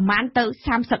ដល់ប្រមាណទៅ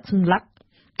30សន្លឹក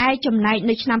ឯចំណែក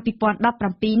នៅឆ្នាំ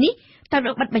2017នេះត្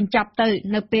រូវបិទបញ្ចប់ទៅ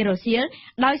នៅពេលរសៀល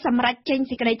ដោយសម្រេចចេញ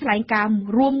សេចក្តីថ្លែងការណ៍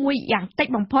រួមមួយយ៉ាងតិច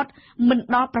បំផុតមិន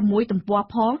ដល់6ទំព័រ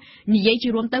ផងនិយាយជា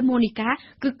រួមទៅម៉ូនីកា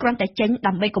គឺគ្រាន់តែចេញ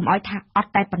ដើម្បីកុំឲ្យថាអ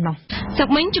ត់តែប៉ុណ្ណោះ សុក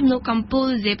មិញជំនួបកម្ពុជា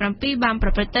Z7 បានប្រ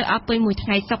ព្រឹត្តទៅអស់ពេញមួយថ្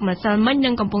ងៃសុកម្សិលមិញនិ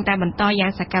ងកំពុងតែបន្តយ៉ា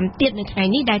ងសកម្មទៀតនៅថ្ងៃ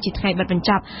នេះដែលជាថ្ងៃបិទបញ្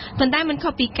ចប់ប៉ុន្តែមិនខុ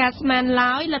សពីការស្មាន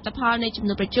ឡើយលទ្ធផលនៃជំ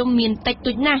នួបប្រជុំមានតិច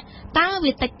តួចណាស់តើ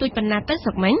វាតិចតួចប៉ុណ្ណាទៅ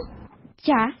សុកមិញ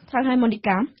ចាត្រូវឲ្យម៉ូនី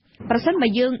កាប្រសិនបើ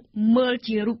យើងមើល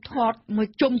ជារូបថតមួយ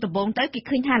ជុំដំបូងទៅគេ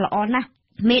ឃើញថាល្អណាស់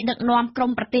មេដឹកនាំក្រុ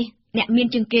មប្រទេសអ្នកមាន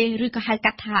ជាងគេឬក៏ហៅ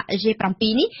កាត់ថា G7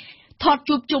 នេះថត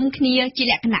ជួបជុំគ្នាជា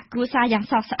លក្ខណៈគ្រួសារយ៉ាង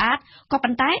ស្រស់ស្អាតក៏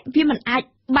ប៉ុន្តែវាមិនអាច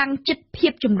បាំងចិត្តភា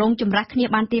ពចម្រុងចម្រាស់គ្នា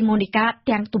បានទេម៉ូនីកា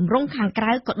ទាំងទម្រង់ខាងក្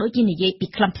រៅក៏ដូចជានិយាយពី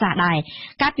ខ្លឹមសារដែរ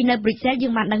កាលពីនៅ Brussels យើ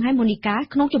ងបានដឹងហើយម៉ូនីកា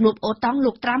ក្នុងជំនួបអូតង់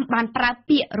លោកត្រាំបានប្រើ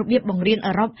ពាក្យរបៀបបង្រៀន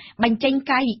អឺរ៉ុបបញ្ចេញ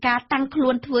កាយវិការតាំងខ្លួ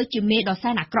នធ្វើជាមេដ៏សែ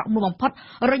នអាក្រក់មួយបំផុត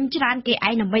រុញច្រានគេឯ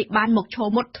ងដើម្បីបានមកឈរ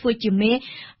មុតធ្វើជាមេ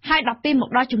ហើយដល់ពេលមក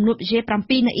ដល់ជំនួប G7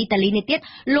 នៅអ៊ីតាលីនេះទៀត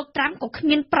លោកត្រាំក៏គ្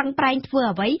មានប្រឹងប្រែងធ្វើ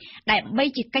អ្វីដើម្បី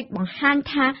ជាកិច្ចបង្ហាញ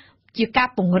ថាជាការ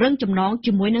ពង្រឹងចំណង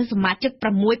ជាមួយនឹងសមាជិក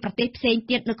6ប្រទេសផ្សេង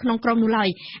ទៀតនៅក្នុងក្រុមនោះឡើយ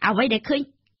អ្វីដែលឃើញ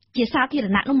ជាសាធារ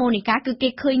ណៈនោះម៉ូនីកាគឺគេ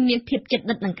ឃើញមានភាពជិត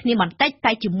ដិតនឹងគ្នាបន្តិច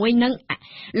តែជាមួយនឹង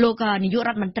លោកនាយករ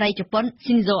ដ្ឋមន្ត្រីជប៉ុន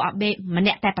Shinzo Abe ម្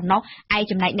នាក់តែប៉ុណ្ណោះឯ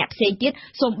ចំណែកអ្នកផ្សេងទៀត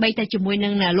សូម្បីតែជាមួយនឹ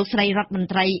ងលោកស្រីរដ្ឋមន្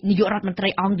ត្រីនាយករដ្ឋមន្ត្រី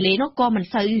អង់គ្លេសនោះក៏មិន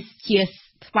សូវជា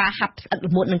ស្វាហាប់ស្អិត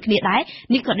ល្មួតនឹងគ្នាដែរ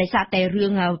នេះក៏ដោយសារតែរឿ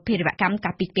ងភេរវកម្ម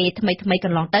កាលពីពេលថ្មីក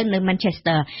ន្លងទៅនៅ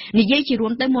Manchester និយាយជារួ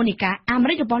មទៅម៉ូនីកាអាមេ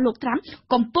រិករបស់លោកត្រាំ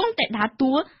កំពុងតែដើរ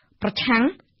តួប្រឆាំង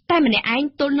តែម្នាក់ឯង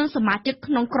ទល់នឹងសមាជិក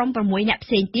ក្នុងក្រុម6អ្នកផ្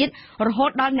សេងទៀតរហូត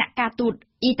ដល់អ្នកការទូត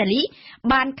អ៊ីតាលី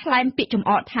បានថ្លែងពាក្យចំ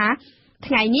អកថា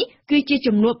ថ្ងៃនេះគឺជា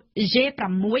ជំនួប G6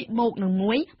 បូកនឹង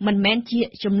1មិនមែនជា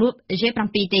ជំនួប G7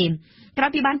 ទេក្រោយ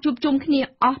ពីបានជួបជុំគ្នា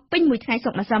អស់ពេញមួយថ្ងៃសុ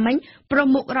កម្សិលមិញប្រ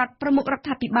មុខរដ្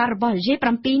ឋាភិបាលរបស់ G7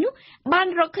 នោះបាន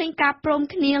រកឃើញការព្រម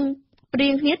គ្នាព្រៀ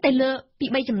ងគ្នាទៅលើពី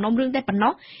3ចំណុំរឿងតែប៉ុណ្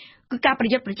ណោះគឺការប្រ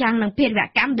យុទ្ធប្រឆាំងនឹងភេរវ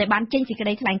កម្មដែលបានចេញសេចក្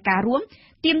តីថ្លែងការណ៍រួម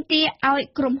ទាមទារឲ្យ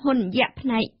ក្រុមហ៊ុនយក្សផ្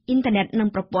នែកអ៊ីនធឺណិតនិង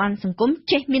ប្រព័ន្ធសង្គម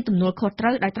ចេះមានទំនួលខុសត្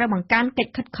រូវដោយត្រូវបង្កើនកិច្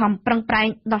ចខិតខំប្រឹងប្រែង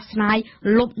ដោះស្រាយ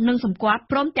លុបនិងសម្គាល់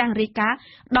ព្រមទាំងរាយការណ៍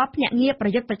ដល់ភ្នាក់ងារប្រ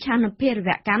យុទ្ធប្រឆាំងនឹងភេរវ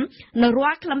កម្មនៅរា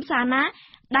ល់ខ្លឹមសារណា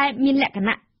ដែលមានលក្ខ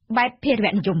ណៈបែបភេរវ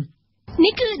និយម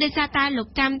នេះគឺដោយសារតែលោក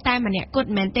តាមតែម្នាក់គ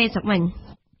ត់មែនទេសុកមិញ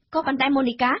ក៏ប៉ុន្តែម៉ូ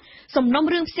នីកាសំណុំ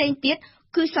រឿងផ្សេងទៀត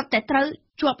គឺសុទ្ធតែត្រូវ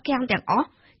ជាប់គាំងទាំងអស់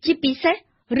ជាពិសេស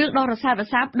រឿងដ៏រសើ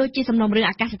បដូចជាសំណុំរឿង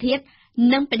អាកាសធាតុ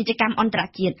និងពាណិជ្ជកម្មអន្តរ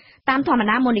ជាតិតាមធម្ម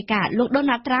តាម៉ូនីកាលោកដូ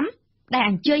ណាល់ត្រាំដែល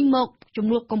អញ្ជើញមកជំ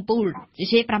នួបកម្ពុជា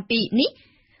G7 នេះ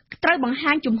ត្រូវបង្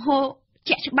ហាញជំហរ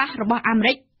ជាក់ច្បាស់របស់អាមេ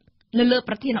រិកនៅលើ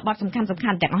ប្រធានបទសំខាន់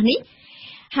ទាំងអស់នេះ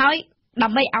ហើយដើ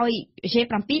ម្បីឲ្យ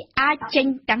G7 អាចចេញ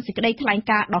ទាំងសេចក្តីថ្លែង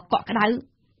ការណ៍ដ៏កក់ក្ដៅ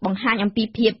បង្ហាញអំពី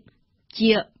ភាព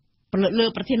ជាលើ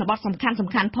ប្រធានបទសំខាន់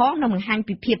ផងនិងបង្ហាញ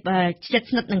ពីភាពជិត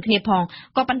ស្និទ្ធនឹងគ្នាផង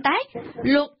ក៏ប៉ុន្តែ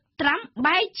លោកត្រាំ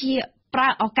បែរជាប្រើ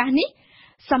ឱកាសនេះ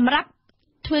សម្រាប់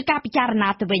ធ្វើការពិចារណា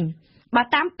ទៅវិញបើ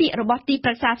តាមពាក្យរបស់ទីប្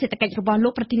រឹក្សាសេដ្ឋកិច្ចរបស់លោ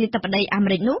កប្រធានាធិបតីអាមេ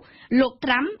រិកនោះលោក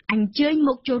ត្រាំអញ្ជើញម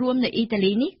កចូលរួមនៅអ៊ីតា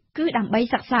លីនេះគឺដើម្បី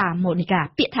សិក្សាម៉ូនីកា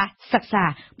ពាក្យថាសិក្សា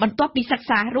បន្ទាប់ពីសិក្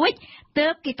សារួចទើ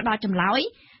បគេផ្ដល់ចម្លើយ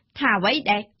ថាអ្វី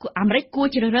ដែលអាមេរិកគួរ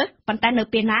ជ្រើសរើសប៉ុន្តែនៅ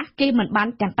ពេលណាគេមិនបាន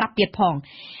ទាំងប្រាប់ទៀតផង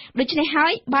ដូច្នេះហើ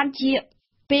យបានជា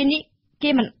ពេលនេះគេ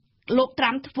មិនលោកត្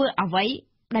រាំធ្វើអ្វី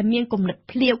ដែលមានគំនិត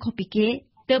ភ្លាវខុសពីគេ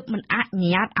ទើបមិនអនុ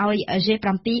ញ្ញាតឲ្យ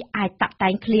G7 អាចតាក់តែ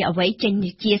ងឃ្លាអ្វីចេញ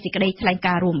ជាសេចក្តីថ្លែង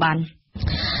ការណ៍រួមបាន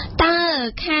តើ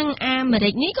ខាងអាមេ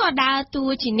រិកនេះក៏ដើរតួ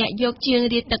ជាអ្នកយកជើង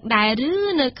រាទឹកដែរឬ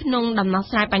នៅក្នុងដំណោះ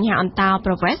ស្រាយបញ្ហាអន្តោ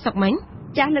ប្រវេសន៍សុកមិញ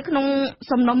ចាស់នៅក្នុង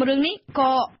សំណុំរឿងនេះ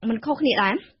ក៏មិនខុសគ្នា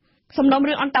ដែរសំណុំ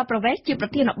រឿងអន្តោប្រវេសន៍ជាប្រ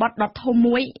ធានបទដ៏ធំ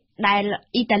មួយដែល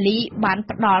អ៊ីតាលីបាន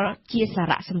ផ្ដល់ជាសា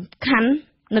រៈសំខាន់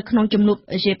នៅក្នុងជំនួប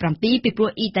G7 ពីព្រោះ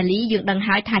អ៊ីតាលីយើងដឹង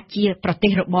ហើយថាជាប្រទេ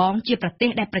សរបងជាប្រទេស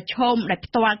ដែលប្រឈមដែល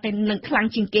ផ្ទាល់ទៅនឹងខ្លាំង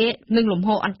ជាងគេនឹងលំ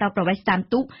ហូរអន្តោប្រវេសន៍តាម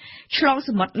ទូកឆ្លងស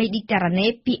មុទ្រមេឌីទែរ៉ាណេ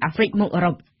ពីអាហ្វ្រិកមកអឺ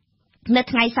រ៉ុបនៅ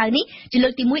ថ្ងៃសៅរ៍នេះជាលើ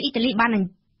កទី1អ៊ីតាលីបាន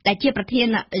ដែលជាប្រធាន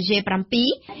G7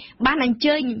 បានអញ្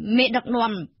ជើញមេដឹក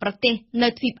នាំប្រទេសនៅ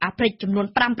ទ្វីបអាហ្វ្រិកចំនួន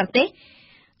5ប្រទេស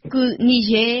គឺនី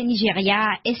ហ្សេរីយ៉ា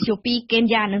អេស្តូពីកេន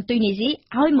យ៉ានិងទុយនីស៊ី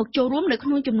ឲ្យមកចូលរួមនៅក្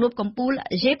នុងជំនួបកំពូល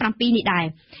G7 នេះដែរ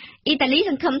អ៊ីតាលី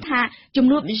សង្ឃឹមថាជំ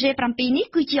នួប G7 នេះ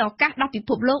គឺជាឱកាសដល់ពិភ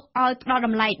ពលោកឲ្យផ្ដល់ត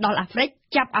ម្លៃដល់អាហ្វ្រិក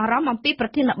ចាប់អារម្មណ៍អំពីប្រ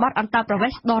ធានបទអន្តោប្រវេ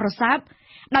សន៍ដ៏រសើប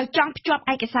ដោយចង់ភ្ជាប់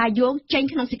ឯកសារយោងចេញ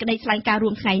ក្នុងសេចក្តីថ្លែងការណ៍រួ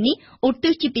មថ្ងៃនេះឧទ្ទិ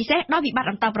សជាពិសេសដល់វិបត្តិ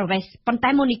អន្តោប្រវេសន៍ប៉ុន្តែ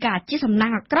ម៉ូនីកាជាសំណា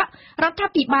ងអាក្រក់រដ្ឋា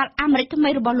ភិបាលអាមេរិកថ្មី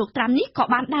របស់លោកត្រាំនេះក៏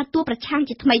បានដើរតួប្រឆាំង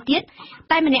ជាថ្មីទៀត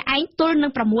តែម្នាក់ឯងទល់នឹ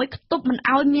ង6ខ្ទប់មិន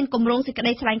ឲ្យមានគម្រោងសេចក្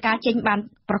តីថ្លែងការណ៍ចេញបាន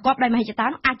ប្រកបដោយមហិច្ឆតា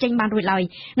អាចចេញបានរួចឡើយ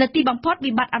នៅទីបំផុត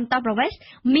វិបត្តិអន្តោប្រវេសន៍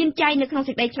មានចែងនៅក្នុង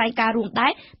សេចក្តីថ្លែងការណ៍រួមដែ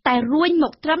រតែរួញម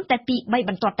កត្រឹមតែ2-3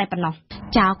បន្ទាត់តែប៉ុណ្ណោះ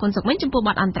ចៅគុណសុកមិញចំពោះប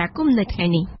ទអន្តរាគមន៍នៅថ្ងៃ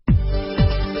នេះ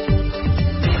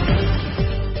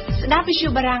ស្ដាប់វិទ្យុ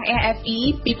បារាំង RFI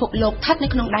ពិភពលោកស្ថិតនៅ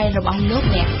ក្នុងដៃរបស់លោក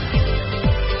អ្នក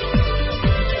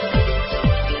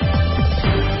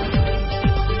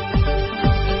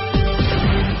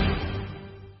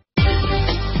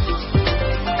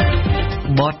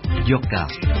បទយកកា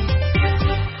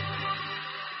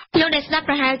លោកដែលស្ដាប់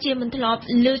ប្រហែលជាមិនធ្លាប់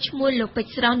ឮឈ្មោះលោកពេជ្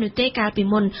រស្រស់នោះទេកាលពី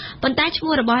មុនប៉ុន្តែឈ្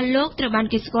មោះរបស់លោកត្រូវបាន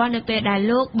គេស្គាល់នៅពេលដែល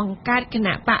លោកបង្កើតគ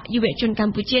ណៈបកយុវជនក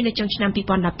ម្ពុជានៅចុងឆ្នាំ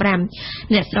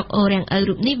2015អ្នកស្រុកអូរាំងឪ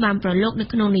រូបនេះបានប្រឡូកនៅ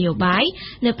ក្នុងនយោបាយ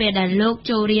នៅពេលដែលលោក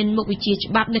ចូលរៀនមុខវិជ្ជា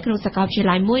ច្បាប់នៅក្នុងសាកលវិទ្យា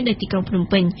ល័យមួយនៅទីក្រុងភ្នំ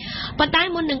ពេញប៉ុន្តែ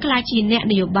មុននឹងក្លាយជាអ្នក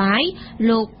នយោបាយ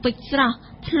លោកពេជ្រស្រស់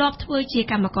ធ្លាប់ធ្វើជា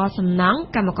កម្មករសំណង់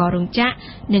កម្មកររោងចក្រ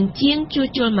និងជាងជួស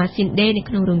ជុលម៉ាស៊ីនដេរនៅ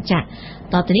ក្នុងរោងចក្រ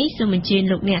តទៅនេះសូមអញ្ជើញ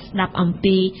លោកអ្នកស្ដាប់អំ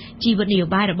ពីជីវិតនយោ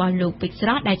បាយរបស់លោកពេជ្រស្រ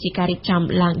ស់ដែលជាការរៀបចំ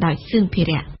ឡើងដោយសឿនភិ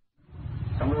រៈ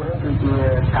សំណួរនេះគឺជា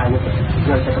ការយកចិត្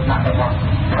តទុកដាក់របស់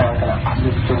គណៈបកយុ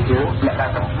វជនយើងអ្នកដែល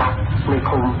សម្បត្តិនៃ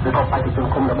ឃុំឬក៏បេក្ខជន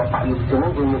ឃុំរបស់បកយុវជន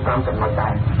យើងមានតាមចំណុចដែ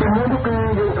រទីមួយនោះគឺ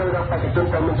យើងត្រូវរកបេក្ខជន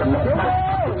ដែលមានចំណេះដឹ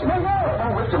ង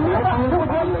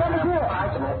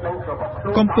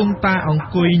កំពុងតែអង្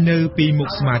គុយនៅពីមុខ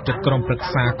សមាជិកក្រុមប្រឹក្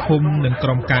សាឃុំនិងក្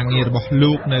រុមការងាររបស់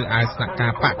លោកនៅឯស្នាក់កា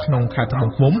របកក្នុងខេត្តត្បូ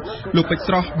ងឃ្មុំលោកពេជ្រ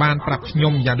ស្រស់បានប្រាប់ខ្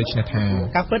ញុំយ៉ាងដូចនេះថា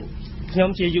ការពិតខ្ញុំ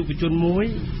ជាយុវជនមួយ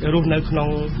រស់នៅក្នុង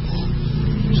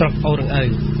ស្រុកអូររងឪ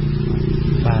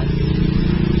បាទ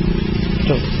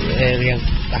ចុះរៀង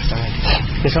ដាស់ស្រាយ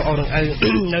នៅស្រុកអូររងឪ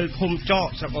នៅឃុំចក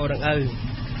ស្រុកអូររងឪ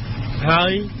ហើ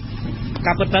យ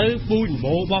ការពិតទៅពូជម្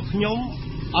បោរបស់ខ្ញុំ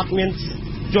អត់មាន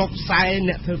ជាប់ខ្សែ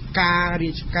អ្នកធ្វើការ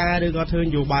រាជការឬក៏ធ្វើន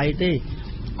យោបាយទេ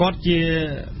គាត់ជា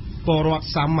ពលរដ្ឋ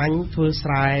សាមញ្ញធ្វើស្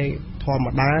រែធម្ម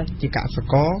តាជាកសិ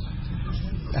ករ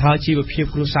ហើយជីវភាព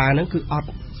គ្រួសារហ្នឹងគឺអត់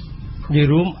និយាយ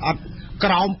រួមអត់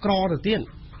ក្រោមក្រទៅទៀត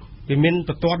វាមាន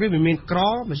បន្ទាត់វាមានក្រ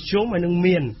មធ្យមហើយនឹង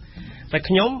មានតែ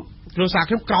ខ្ញុំគ្រួសារ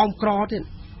ខ្ញុំក្រោមក្រទៀត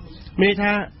មានន័យ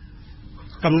ថា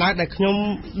កំណើតដែលខ្ញុំ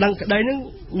ដឹងក្តីហ្នឹង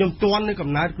ខ្ញុំទាន់នៅកំ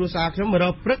ណើតគ្រួសារខ្ញុំរ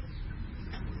កព្រឹក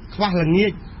ខ្វះល្ងា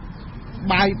ច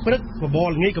បាយព្រឹកបបរ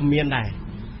ល្ងាចក៏មានដែរ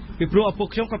ពីព្រោះឪពុក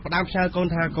ខ្ញុំគាត់ផ្ដាំផ្ញើកូន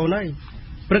ថាកូនអើយ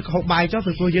ព្រឹកហូបបាយចុះព្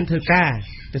រោះយើងធ្វើការ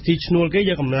ទៅស៊ីឈ្នួលគេ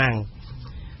យកកម្លាំង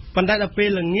ប៉ុន្តែដល់ពេល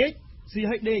ល្ងាចស៊ី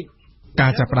ឲ្យដេកកា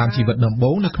រចាប់ផ្ដើមជីវិតដំ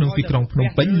បូងនៅក្នុងទីក្រុងភ្នំ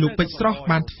ពេញលោកពេជ្រស្រស់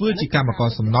បានធ្វើជាកម្មករ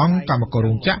សំណង់កម្មករ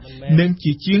រោងចក្រនិង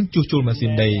ជាជាងជួសជុលម៉ាស៊ី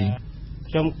នដេរ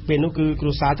ខ្ញុំពេលនោះគឺគ្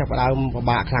រួសារចាប់ផ្ដើមពិ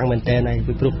បាកខ្លាំងមែនទែនហើយ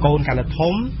ពីព្រោះកូនកាន់តែ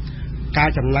ធំការ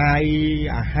ចំណាយ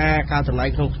អាហារការចំណាយ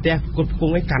ក្នុងផ្ទះគ្រប់គ្រ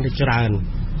ងឯងកាន់តែច្រើន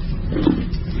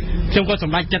ខ្ញុំក៏ស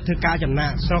ម្រេចចិត្តធ្វើការចំណា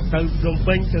ក់ស្រុកទៅភ្នំ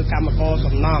ពេញធ្វើកម្មករ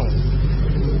សំណង់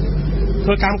ធ្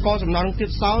វើកម្មករសំណង់ទៀ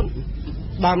តសោត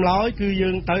ដើមឡើយគឺយើ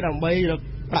ងទៅដើម្បីរក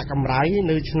ប្រាក់កម្រៃ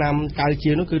នៅឆ្នាំ90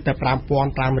ជានោះគឺតែ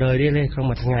5500រៀលទេក្នុង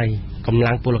មួយថ្ងៃកម្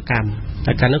លាំងពលកម្ម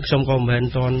តែកាលនោះខ្ញុំក៏មិនមែន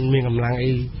ទាន់មានកម្លាំង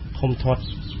អីធំធាត់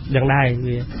យ៉ាងដែរ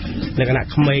វាលក្ខណៈ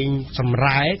ក្មេងសម្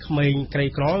រែក្មេងក្រី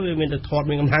ក្រវាមានតែធាត់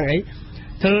មានកម្លាំងអី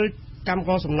ធ្វើកម្មក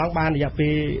រសំណង់បានរយៈពេ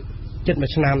ល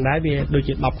7ឆ្នាំដែរវាដូច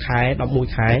ជា10ខែ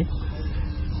11ខែ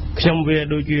ខ្ញុំវា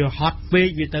ដូចជាហត់ពេក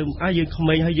វាទៅយើងក្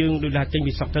មេងហើយយើងដូចថាចេញ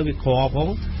ពីស្រុកទៅវាក្រផង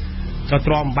ក៏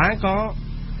ទ្រាំបានក៏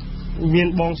មាន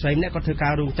បងស្រីម្នាក់គាត់ធ្វើកា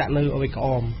ររោងចក្រនៅអវ័យក្អ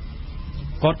ម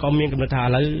គាត់ក៏មានកំណត់ថាឥ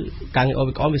ឡូវការងារអ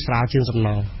វ័យក្អមវាស្រាលជាងសំណ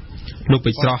ង លោក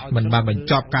ពេជ្រស្រស់មិនបានបញ្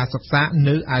ចប់ការសិក្សា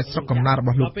នៅឯស្រុកកំណើតរប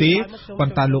ស់លោកទេប៉ុ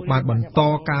ន្តែលោកបានបន្ត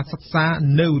ការសិក្សា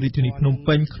នៅរាជធានីភ្នំ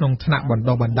ពេញក្នុងថ្នាក់បណ្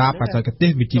ដុះបណ្ដាលបច្ចេកទេស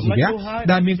វិទ្យាជីវៈ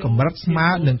ដែលមានកម្រិតស្មើ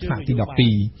នឹងថ្នាក់ទី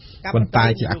 12 ប៉ុន្តែ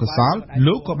ជាអកុសល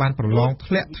លោកក៏បានប្រឡង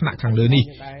ធ្លាក់ថ្នាក់ខាងលើនេះ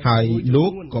ហើយលោ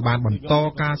កក៏បានបន្ត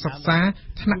ការសិក្សា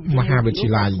ថ្នាក់មហាវិទ្យា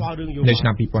ល័យនៅឆ្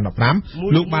នាំ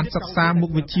 2015 លោកបានសិក្សាមុខ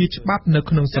វិជ្ជាច្បាប់នៅ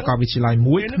ក្នុងសាកលវិទ្យាល័យ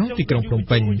មួយក្នុងទីក្រុងភ្នំ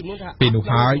ពេញពេលនោះ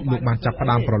ហើយលោកបានចាប់ផ្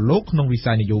ដើមប្រឡូកក្នុងវិ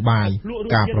ស័យនយោបាយ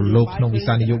ការប្រឡូកក្នុងវិ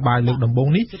ស័យនយោបាយលើកដំបូង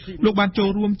នេះលោកបានចូល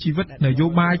រួមជីវិតនយោ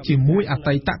បាយជាមួយអ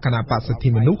តីតគណៈបក្សសិទ្ធិ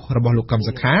មនុស្សរបស់លោកកឹម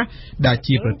សុខាដែល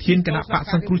ជាប្រធានគណៈបក្ស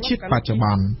សង្គ្រោះជាតិបច្ចុប្ប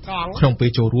ន្នក្នុងពេល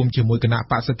ចូលរួមជាមួយគណៈ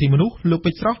បក្សសិទ្ធិមនុស្សលោក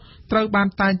ពេជ្រស្រស់ត្រូវបាន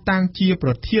តែងតាំងជាប្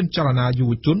រធានចលនាយុ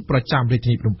វជនប្រចាំរាជ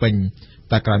ធានីភ្នំពេញ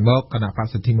តែក្រោយមកគណៈបក្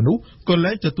សសិទ្ធិមនុស្សក៏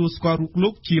លែងទទួលស្គាល់រូបលោ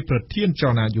កជាប្រធានច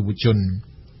លនាយុវជន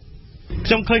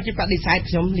ខ្ញុំឃើញជាបដិសេធ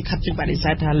ខ្ញុំលិខិតជាបដិសេ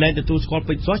ធថាលែងទទួលស្គាល់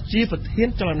ពេជ្រស្រស់ជាប្រធាន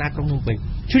ចលនាក្រុងភ្នំពេញ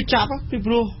ឈឺចាប់ពី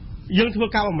ព្រោះយើងធ្វើ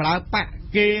ការបម្រើបាក់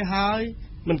គេហើយ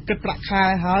មិនគិតប្រាក់ខែ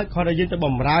ហើយគ្រាន់តែយើងទៅប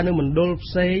ម្រើនៅមណ្ឌល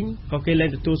ផ្សេងក៏គេលែង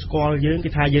ទទួលស្គាល់យើងគេ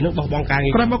ថាយើងនឹងបោះបង់ការងា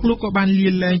រក្រោយមកលោកក៏បានលា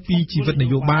លែងពីជីវិតន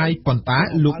យោបាយប៉ុន្តែ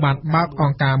លោកបានបើកអ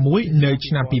ង្គការមួយនៅ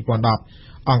ឆ្នាំ 2010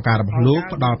 អង្គការរបស់លោក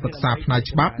ផ្ដល់ប្រឹក្សាផ្នែក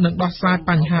ច្បាប់និងដោះស្រាយ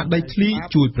បញ្ហាដីធ្លី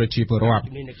ជួយប្រជាពលរដ្ឋ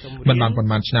មិនបានប៉ុន្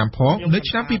មានឆ្នាំផងនៅ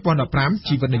ឆ្នាំ 2015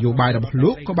 ជីវិតនយោបាយរបស់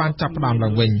លោកក៏បានចាប់ផ្ដើមឡើ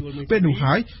ងវិញពេលនោះ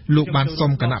ហើយលោកបាន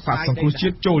សុំគណៈបក្សសង្គ្រោះជា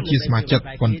តិចូលជាសមាជិក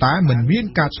ប៉ុន្តែមិនមាន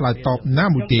ការឆ្លើយតបណា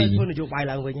មួយទេ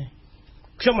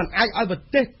ខ្ញុំមិនអាចឲ្យប្រ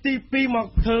ទេសទី2មក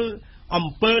ធ្វើអំ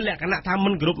ពើលក្ខណៈថាមិ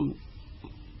នគ្រប់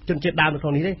ជនជាតិដើមនៅក្នុ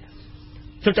ងនេះទេ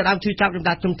ខ្ញុំចាប់ដើមជឿចាប់ខ្ញុំ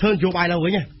ថាខ្ញុំធ្វើនយោបាយឡើងវិ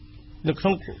ញនៅក្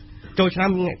នុងចូលឆ្នាំ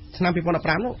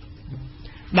 2015 នោះ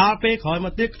ដល់ពេលក្រោយម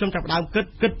កទៀតខ្ញុំចាប់ដើមគិ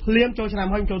តភ្លាមចូលឆ្នាំ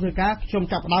ហើយខ្ញុំចូលធ្វើការខ្ញុំ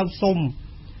ចាប់ដើម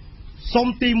សុំ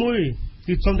ទី1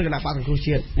គឺសុំទៅគណៈបក្សសង្គ្រោះ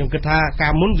ជាតិខ្ញុំគិតថាកា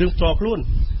រមុនរឿងផ្ទាល់ខ្លួន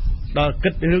ដល់គិ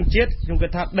តរឿងជាតិខ្ញុំគិ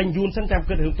តថាដេញយួនសិនចាំ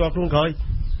គិតរឿងផ្ទាល់ខ្លួនក្រោយ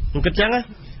ខ្ញុំគិតចឹងណា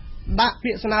ដាក់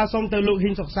ពាក្យស្នើសុំទៅលោកហ៊ី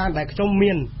ងសុកសានដែលខ្ញុំ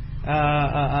មាន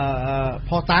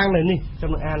ផតាំងនៅនេះខ្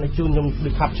ញុំនឹងអានឲ្យជូនខ្ញុំដូ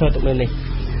ចខាប់ឈើទៅនៅនេះ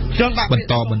បន្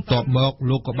តមក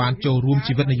លោកក៏បានចូលរួម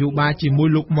ជីវិតនយោបាយជាមួយ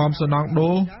លោកមុំសនងដូ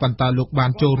ប៉ុន្តែលោកបា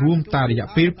នចូលរួមតែរយៈ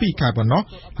ពេល2ខែប៉ុណ្ណោះ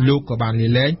លោកក៏បានលា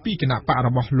លែងពីគណៈបករ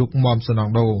បស់លោកមុំសនង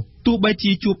ដូទោះបី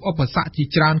ជាជួបឧបសគ្គជា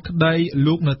ច្រើនក្តី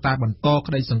លោកនៅតែបន្ត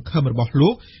ក្តីសង្ឃឹមរបស់លោ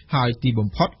កហើយទីបំ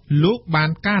ផុតលោកបាន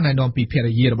ការណែនាំពីភ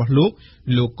រិយារបស់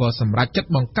លោកក៏សម្រេចចិត្ត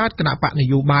បង្កើតគណៈបកន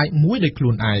យោបាយមួយដោយខ្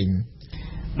លួនឯង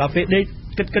ដល់ពេលដេក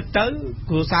គិតទៅ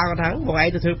គ្រូសាគាត់ថាបងឯង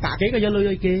ទៅធ្វើបកគេក៏យកលុយ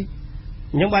ឲ្យគេ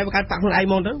ខ្ញុំបាយបង្កើតបកខ្លួនឯង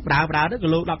មកទៅប្រើទៅក៏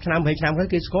លោក10ឆ្នាំ20ឆ្នាំហើយ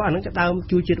គេស្គាល់អានឹងចាប់ដើម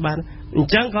ជួយជាតិបានអ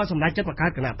ញ្ចឹងក៏សម្រេចចិត្តបង្កើ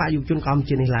តគណៈបកយុវជនកម្ពុ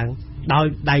ជានេះឡើងដោយ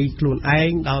ដៃខ្លួនឯង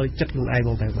ដោយចិត្តខ្លួនឯងម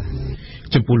កទៅបាទ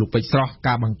ចំពោះលោកពេជ្រស្រស់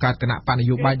ការបង្កើតគណៈបកន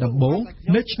យោបាយដំបូង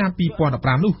នៅឆ្នាំ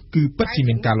 2015 នោះគឺពិតជា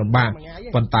មានការលំបាក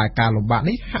ប៉ុន្តែការលំបាក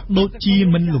នេះហាក់ដូចជា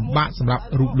មិនលំបាកសម្រាប់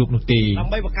រូបលោកនោះទេដើ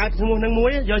ម្បីបង្កើតឈ្មោះនឹងមួយ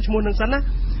យកឈ្មោះនឹងសិនណា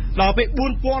ដល់ពេល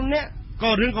 4000 នាក់ក៏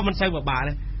រឿងក៏មិនសូវពិបាក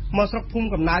ដែរមកស្រុកភូមិ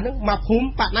កំណើតហ្នឹងមកភូមិ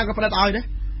បកណាក៏ផ្ដិតឲ្យដែរ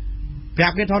ប្រា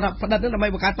ប់គេថាផ្ដិតហ្នឹងដើម្បី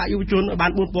បង្កើតបកយុវជនឲ្យបា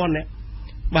ន 4000 នាក់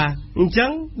បាទអញ្ចឹង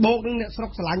បូកនឹងអ្នកស្រុក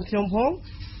ស្រឡាញ់ខ្ញុំផង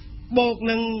បូក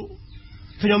នឹង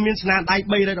ខ្ញុំមានស្នាដៃ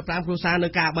315គ្រួសារនៅ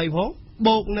ការ3ផង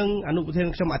បូកនឹងអនុប្រធាន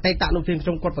ខ្ញុំអតីតអនុប្រធានខ្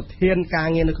ញុំគាត់ប្រធានការ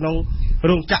ងារនៅក្នុង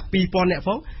រោងចក្រ 2000 នាក់ផ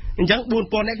ងអញ្ចឹង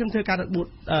 4000 នាក់ខ្ញុំធ្វើការ14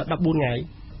ថ្ងៃ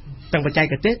ទាំងបច្ចេក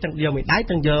ទេសទាំងយកមេដៃ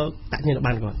ទាំងយកតាក់ញើ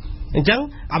បានគាត់អញ្ចឹង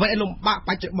អ្វីដែលលំបាកប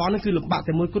ច្ចុប្បន្នហ្នឹងគឺលំបាក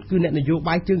តែមួយគត់គឺអ្នកនយោ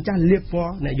បាយជើងចាស់លៀបព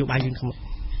ណ៌អ្នកនយោបាយយើងខ្មៅ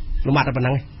លំបាកតែប៉ុណ្្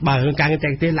នឹងឯងបើរឿងការងារបច្ចេ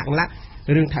កទេសលក្ខណៈ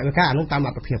រឿងថវិកាអានោះតាមល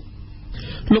ទ្ធភាព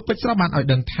លោកពេជ្រស្រស់បានឲ្យ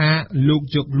ដឹងថាលោក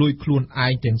យកលុយខ្លួនឯ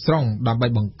ងទាំងស្រុងដើម្បី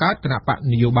បង្កើតគណៈបក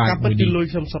នយោបាយមួយនេះលុយ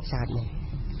ខ្ញុំសុទ្ធសាធមក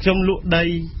ខ្ញុំលក់ដី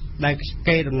ដែល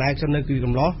គេដំណើរខ្ញុំនៅគឺ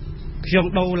កំឡោះខ្ញុំ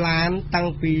ដូរឡានតាំង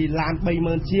ពីឡាន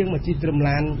 30000 ជាងមកជិះត្រឹម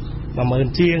ឡាន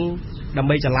 10000 ជាងដើម្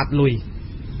បីចល័តលុយ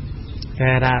គេ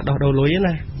ថាដោះដូរលុយ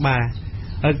ណាបាទ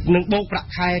ហើយនឹងបូកប្រាក់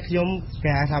ខែខ្ញុំ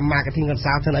គេថា marketing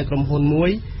consultant ឲ្យក្រុមហ៊ុនមួ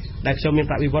យដែលខ្ញុំមាន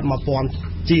ប្រាក់វិវត្ត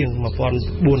 1000 ជាង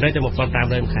 1400 ទៅ 1500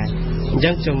 មួយខែអញ្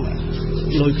ចឹងខ្ញុំ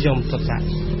លុយខ្ញុំសុទ្ធសាធ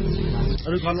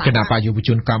គណៈបកយុវជ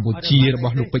នកម្ពុជារប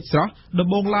ស់លោកពេជ្រស្រស់ដំ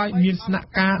បូងឡើយមានស្នាក់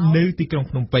ការនៅទីក្រុង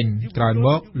ភ្នំពេញក្រោយម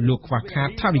កលោកខ្វះខាត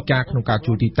ថវិកាក្នុងការ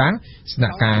ជួលទីតាំងស្នា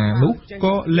ក់ការនោះ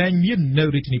ក៏លែងមាននៅ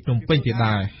រាជធានីភ្នំពេញទៀត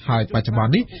ដែរហើយបច្ចុប្បន្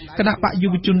ននេះគណៈបកយុ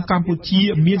វជនកម្ពុជា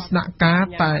មានស្នាក់ការ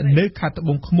តែនៅខេត្តត្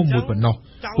បូងឃ្មុំមួយប៉ុណ្ណោះ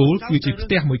ពលគឺជាផ្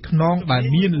ទះមួយខ្នងដែល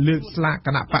មានលើកស្លាកគ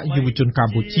ណៈបកយុវជនក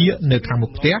ម្ពុជានៅខាងមុ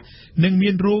ខផ្ទះនិងមា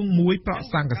នរោងមួយប្រក់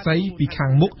ស័ង្កសីពីខា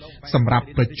ងមុខសម្រាប់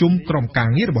ប្រជុំក្រុមការ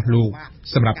ងាររបស់លោក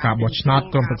សម្រាប់ការបោះឆ្នោត នោត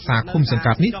ក្រុមប្រឹក្សាឃុំសង្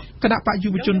កាត់នេះគណៈបកយុ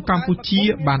វជនកម្ពុជា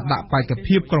បានដាក់បេក្ខ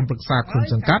ភាពក្រុមប្រឹក្សាឃុំ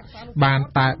សង្កាត់បាន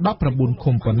តែ19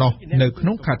ឃុំប៉ុណ្ណោះនៅក្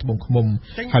នុងខេត្តត្បូងឃ្មុំ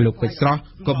ហើយលោកពេជ្រស្រស់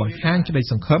ក៏បង្ហាញក្តី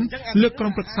សង្ឃឹមលើក្រុ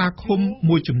មប្រឹក្សាឃុំ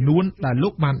មួយចំនួនដែលលោ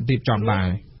កបានរៀបចំដែរ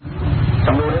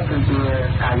ចំនួននេះគឺជា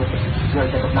ការយកចិត្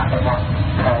តទុកដាក់របស់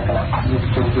គណៈបកយុវ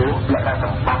ជនយើងលក្ខណៈស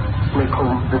ម្បត្តិនៃឃុំ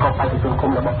ឬក៏បេក្ខជនឃុំ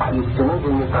របស់បកយុវជនយើ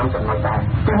ងមានតាមចំណុចដែរ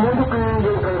ទីមួយគឺ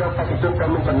យើងត្រូវរកបេក្ខជនដែល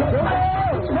មានចំណេះដឹង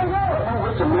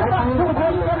ចំណេះដឹង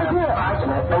អាចចំ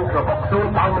ណេះដឹងរបស់ខ្លួន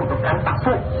ដោយមិនប្រកាន់បក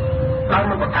ពួកដោយ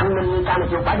មិនប្រកាន់នឹងការន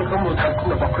យោបាយនៅក្នុងមូលដ្ឋានឃុំ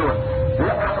របស់ខ្លួន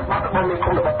លក្ខណៈសម្បត្តិរបស់មេ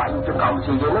ឃុំរបស់បកយុវជនកម្ពុ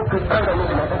ជាយើងនោះគឺត្រូវតែមាន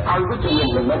ចំណេះដឹងឲ្យវិជ្ជា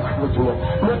មិនមែនវិជ្ជា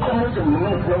មេឃុំមួយចំនួ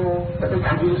នក្នុងប្រទេសក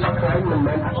ម្ពុជាសពថ្ងៃមិន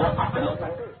មែនថាគាត់អត់ចំណេះដឹ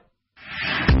ងទេ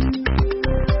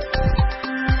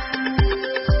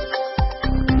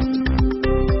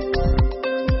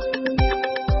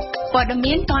ព័ត៌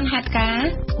មានទាន់ហេតុការណ៍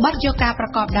បទយកការប្រ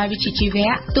កបដោយវិជ្ជាជីវៈ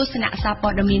ទស្សនៈសារព័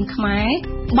ត៌មានខ្មែរ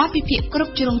បទវិភាគគ្រ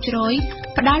ប់ជ្រុងជ្រោយ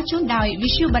ផ្ដល់ជូនដោយវិ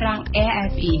ទ្យុបារាំង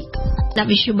RFI ដែល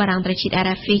វិទ្យុបារាំងត្រជា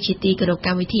RFI ជាទីគោរពក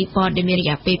ម្មវិធីព័ត៌មានរ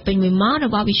យៈពេលពេញ1ម៉ោងរ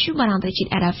បស់វិទ្យុបារាំងត្រជា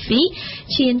RFI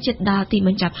ឈានជិតដល់ទីប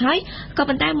ញ្ចប់ហើយក៏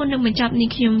ប៉ុន្តែមុននឹងបញ្ចប់នេះ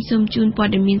ខ្ញុំសូមជូនព័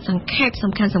ត៌មានសង្ខេប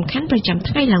សំខាន់ប្រចាំ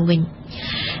ថ្ងៃឡើងវិញ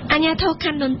អាជ្ញាធរខ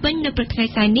ណ្ឌដូនពេញនៅព្រឹកថ្ងៃ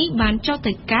ស្អែកនេះបានចុះ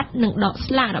ទៅកាត់និងដក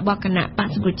ស្លាករបស់គណៈប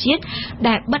ក្សសង្គ្រោះជាតិ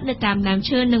ដែលបិទនៅតាមដើម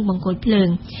ឈើនិងបង្គោលភ្លើង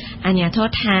អាជ្ញាធរ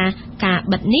ថាការ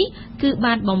បិទនេះគឺ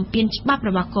បានបំពានច្បាប់រ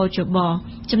បស់កោជប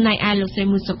ចំណែកឯលោកស្រី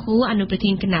មូសុខួរអនុប្រ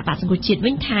ធានគណៈបក្សសង្គ្រោះជាតិ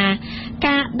វិញថា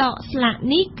ការដកស្លាក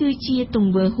នេះគឺជាទ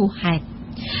ង្វើហួសហេតុ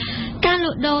ការល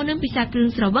ក់ដូរនិងពិសាគ្រឿង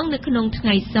ស្រវឹងនៅក្នុងថ្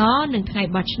ងៃសនិងថ្ងៃ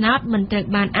បោះឆ្នោតមិនត្រូវ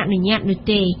បានអនុញ្ញាតនោះ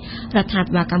ទេរដ្ឋា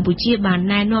ភិបាលកម្ពុជាបាន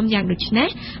ណែនាំយ៉ាងដូចនេះ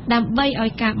ដើម្បីឲ្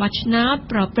យការបោះឆ្នោត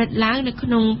ប្រព្រឹត្តឡើងនៅក្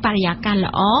នុងបរិយាកាស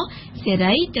ល្អសេ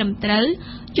រីត្រឹមត្រូវ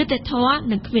យុត្តិធម៌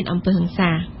និងគ្មានអំពើហិង្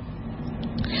សា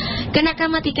គណៈក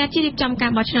ម្មាធិការជាតិរៀបចំកា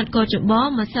របោះឆ្នោតកោជប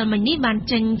ម្សិលមិញនេះបាន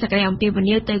ចេញសេចក្តីអំពាវ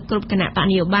នាវទៅគ្រប់គណៈបក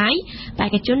នយោបាយបេ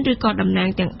ក្ខជនឬក៏តំណាង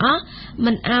ទាំងអស់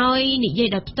មិនឲ្យនិយាយ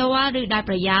ដោយផ្ទាល់ឬដោយ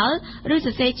ប្រយោលឬស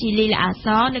រសេរជាលិខិតអក្ស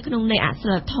រនៅក្នុងន័យអសិ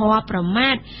លធម៌ប្រមា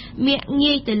ថមាក់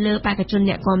ងាយទៅលើបេក្ខជន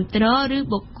អ្នកគាំទ្រឬ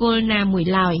បុគ្គលណាមួយ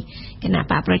ឡើយគណៈ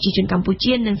បកប្រជាជនកម្ពុ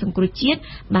ជានិងសង្គ្រោះជាតិ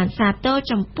បានសាទរ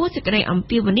ចំពោះសេចក្តីអំ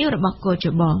ពាវនាវរបស់កោជ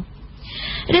ប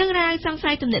រឿងរ៉ាវសង្ស័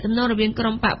យទំនាក់ទំនងរវាងក្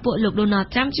រុមបកពួកលោកដូណាល់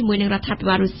ត្រាំជាមួយនឹងរដ្ឋាភិ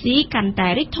បាលរុស្ស៊ីកាន់តែ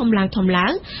រីកធំឡើងធ្វើ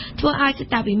ឲ្យស្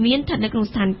ថាប័នមានស្ថិតនៅក្នុង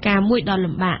ស្ថានភាពមួយដ៏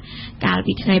លំបាកកាល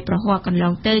ពីថ្ងៃប្រហ័សកន្ល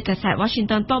ងទៅកាសែត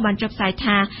Washington Post បានចុះផ្សាយ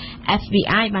ថា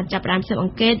FBI បានចាប់ផ្ដើមស៊ើបអ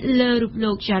ង្កេតលើរូប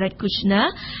លោក Jared Kushner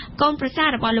កូនប្រសារ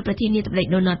របស់លោកប្រធានាធិបតី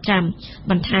Donald Trump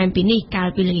បន្ថែមពីនេះកាល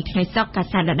ពីល្ងាចថ្ងៃសុក្រកា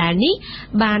សែតដដែលនេះ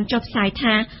បានចុះផ្សាយ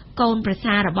ថាកូនប្រ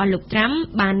សាររបស់លោកត្រាំ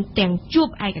បានទាំងជួប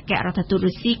ឯកអគ្គរដ្ឋទូត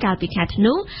រុស្ស៊ីកាលពីខែធ្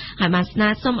នូហើយបានស្នើ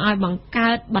សុំឲ្យបង្កើ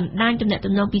តបណ្ដាញទំនាក់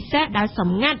ទំនងពិសេសដោយស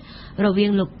ម្ងាត់រវា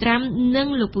ងលោកត្រាំនិង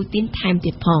លោកពូទីនថែម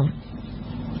ទៀតផង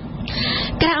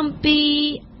ក្រៅអំពី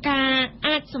ការ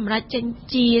អាចសម្រេចចេញ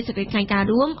ជាសេចក្តីថ្លែងការណ៍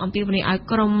រួមអំពីឲ្យ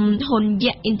ក្រុមហ៊ុនយ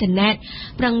ក្សអ៊ីនធឺណិត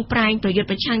ប្រឹងប្រែងប្រយុទ្ធ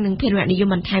ប្រឆាំងនឹងភារវនិយម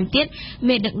បន្ថែមទៀត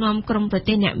មេដឹកនាំក្រុមប្រ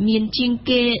ទេសអ្នកមានជាង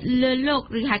គេលើលោក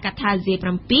ឬហៅកាត់ថា G7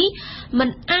 មិន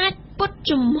អាចពុត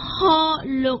ជំហរ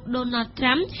លោកដូណាល់ត្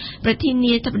រាំប្រធា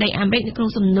នាធិបតីអាមេរិកនៅក្នុង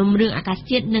សំណុំរឿងអាកាស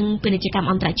ធាតុនិងពាណិជ្ជកម្ម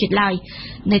អន្តរជាតិឡើយ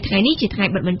នៅថ្ងៃនេះជាថ្ងៃ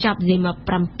បិទបញ្ចប់ G7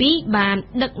 បាន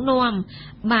ដឹកនាំ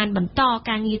បានបន្ត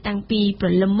ការងារតាំងពីព្រ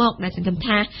លឹមមកដែលសង្ឃឹម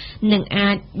ថានឹងអា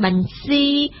ចបញ្ស៊ី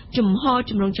ជំហរ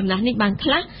ជំរងចំណាស់នេះបានខ្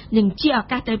លះនឹងជាឱ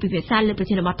កាសទៅពិភាក្សាលើប្រ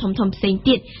ធានបទធំៗផ្សេង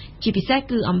ទៀតជាពិសេស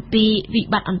គឺអំពីវិ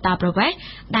បត្តិអន្តរប្រវេសន៍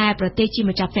ដែលប្រទេសជា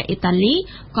ម្ចាស់ផ្ទះអ៊ីតាលី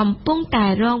កំពុងតែ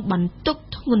រងបន្ទុក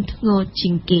ធ្ងន់ធ្ងរ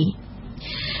ជាងគេ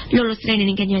លោកលោកស្រី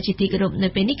នាងកញ្ញាជាទីគោរពនៅ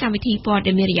ពេលនេះកម្មវិធីព័ត៌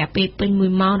មានរយៈពេលពេញ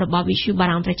1ម៉ោងរបស់វិទ្យុបា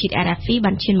រាំងត្រជា RFI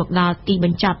បានឈានមកដល់ទីប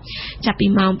ញ្ចប់ចាប់ពី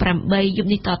ម៉ោង 8 យប់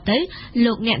នេះតទៅ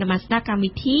លោកអ្នកនមស្ការកម្ម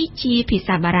វិធីជាភា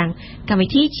សាបារាំងកម្មវិ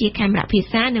ធីជាខេមរៈភា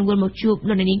សានឹងវិលមកជួប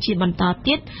លោកនាងជាបន្ត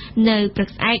ទៀតនៅព្រឹក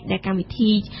ស្អែកដែលកម្មវិ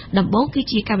ធីដំបូងគឺ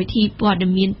ជាកម្មវិធីព័ត៌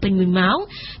មានពេញ1ម៉ោង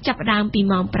ចាប់ផ្ដើមពី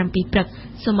ម៉ោង 7 ព្រឹក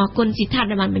សូមអរគុណស៊ីថា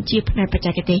ដែលបានបញ្ជាផ្នែកបច្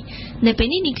ចេកទេសនៅពេល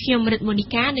នេះនាងខ្ញុំរិទ្ធមូនី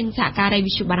កានិងសហការី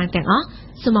វិទ្យុបារាំងទាំងអស់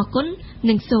សូមអរគុណ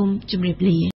និងសូមជម្រាប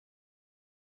លា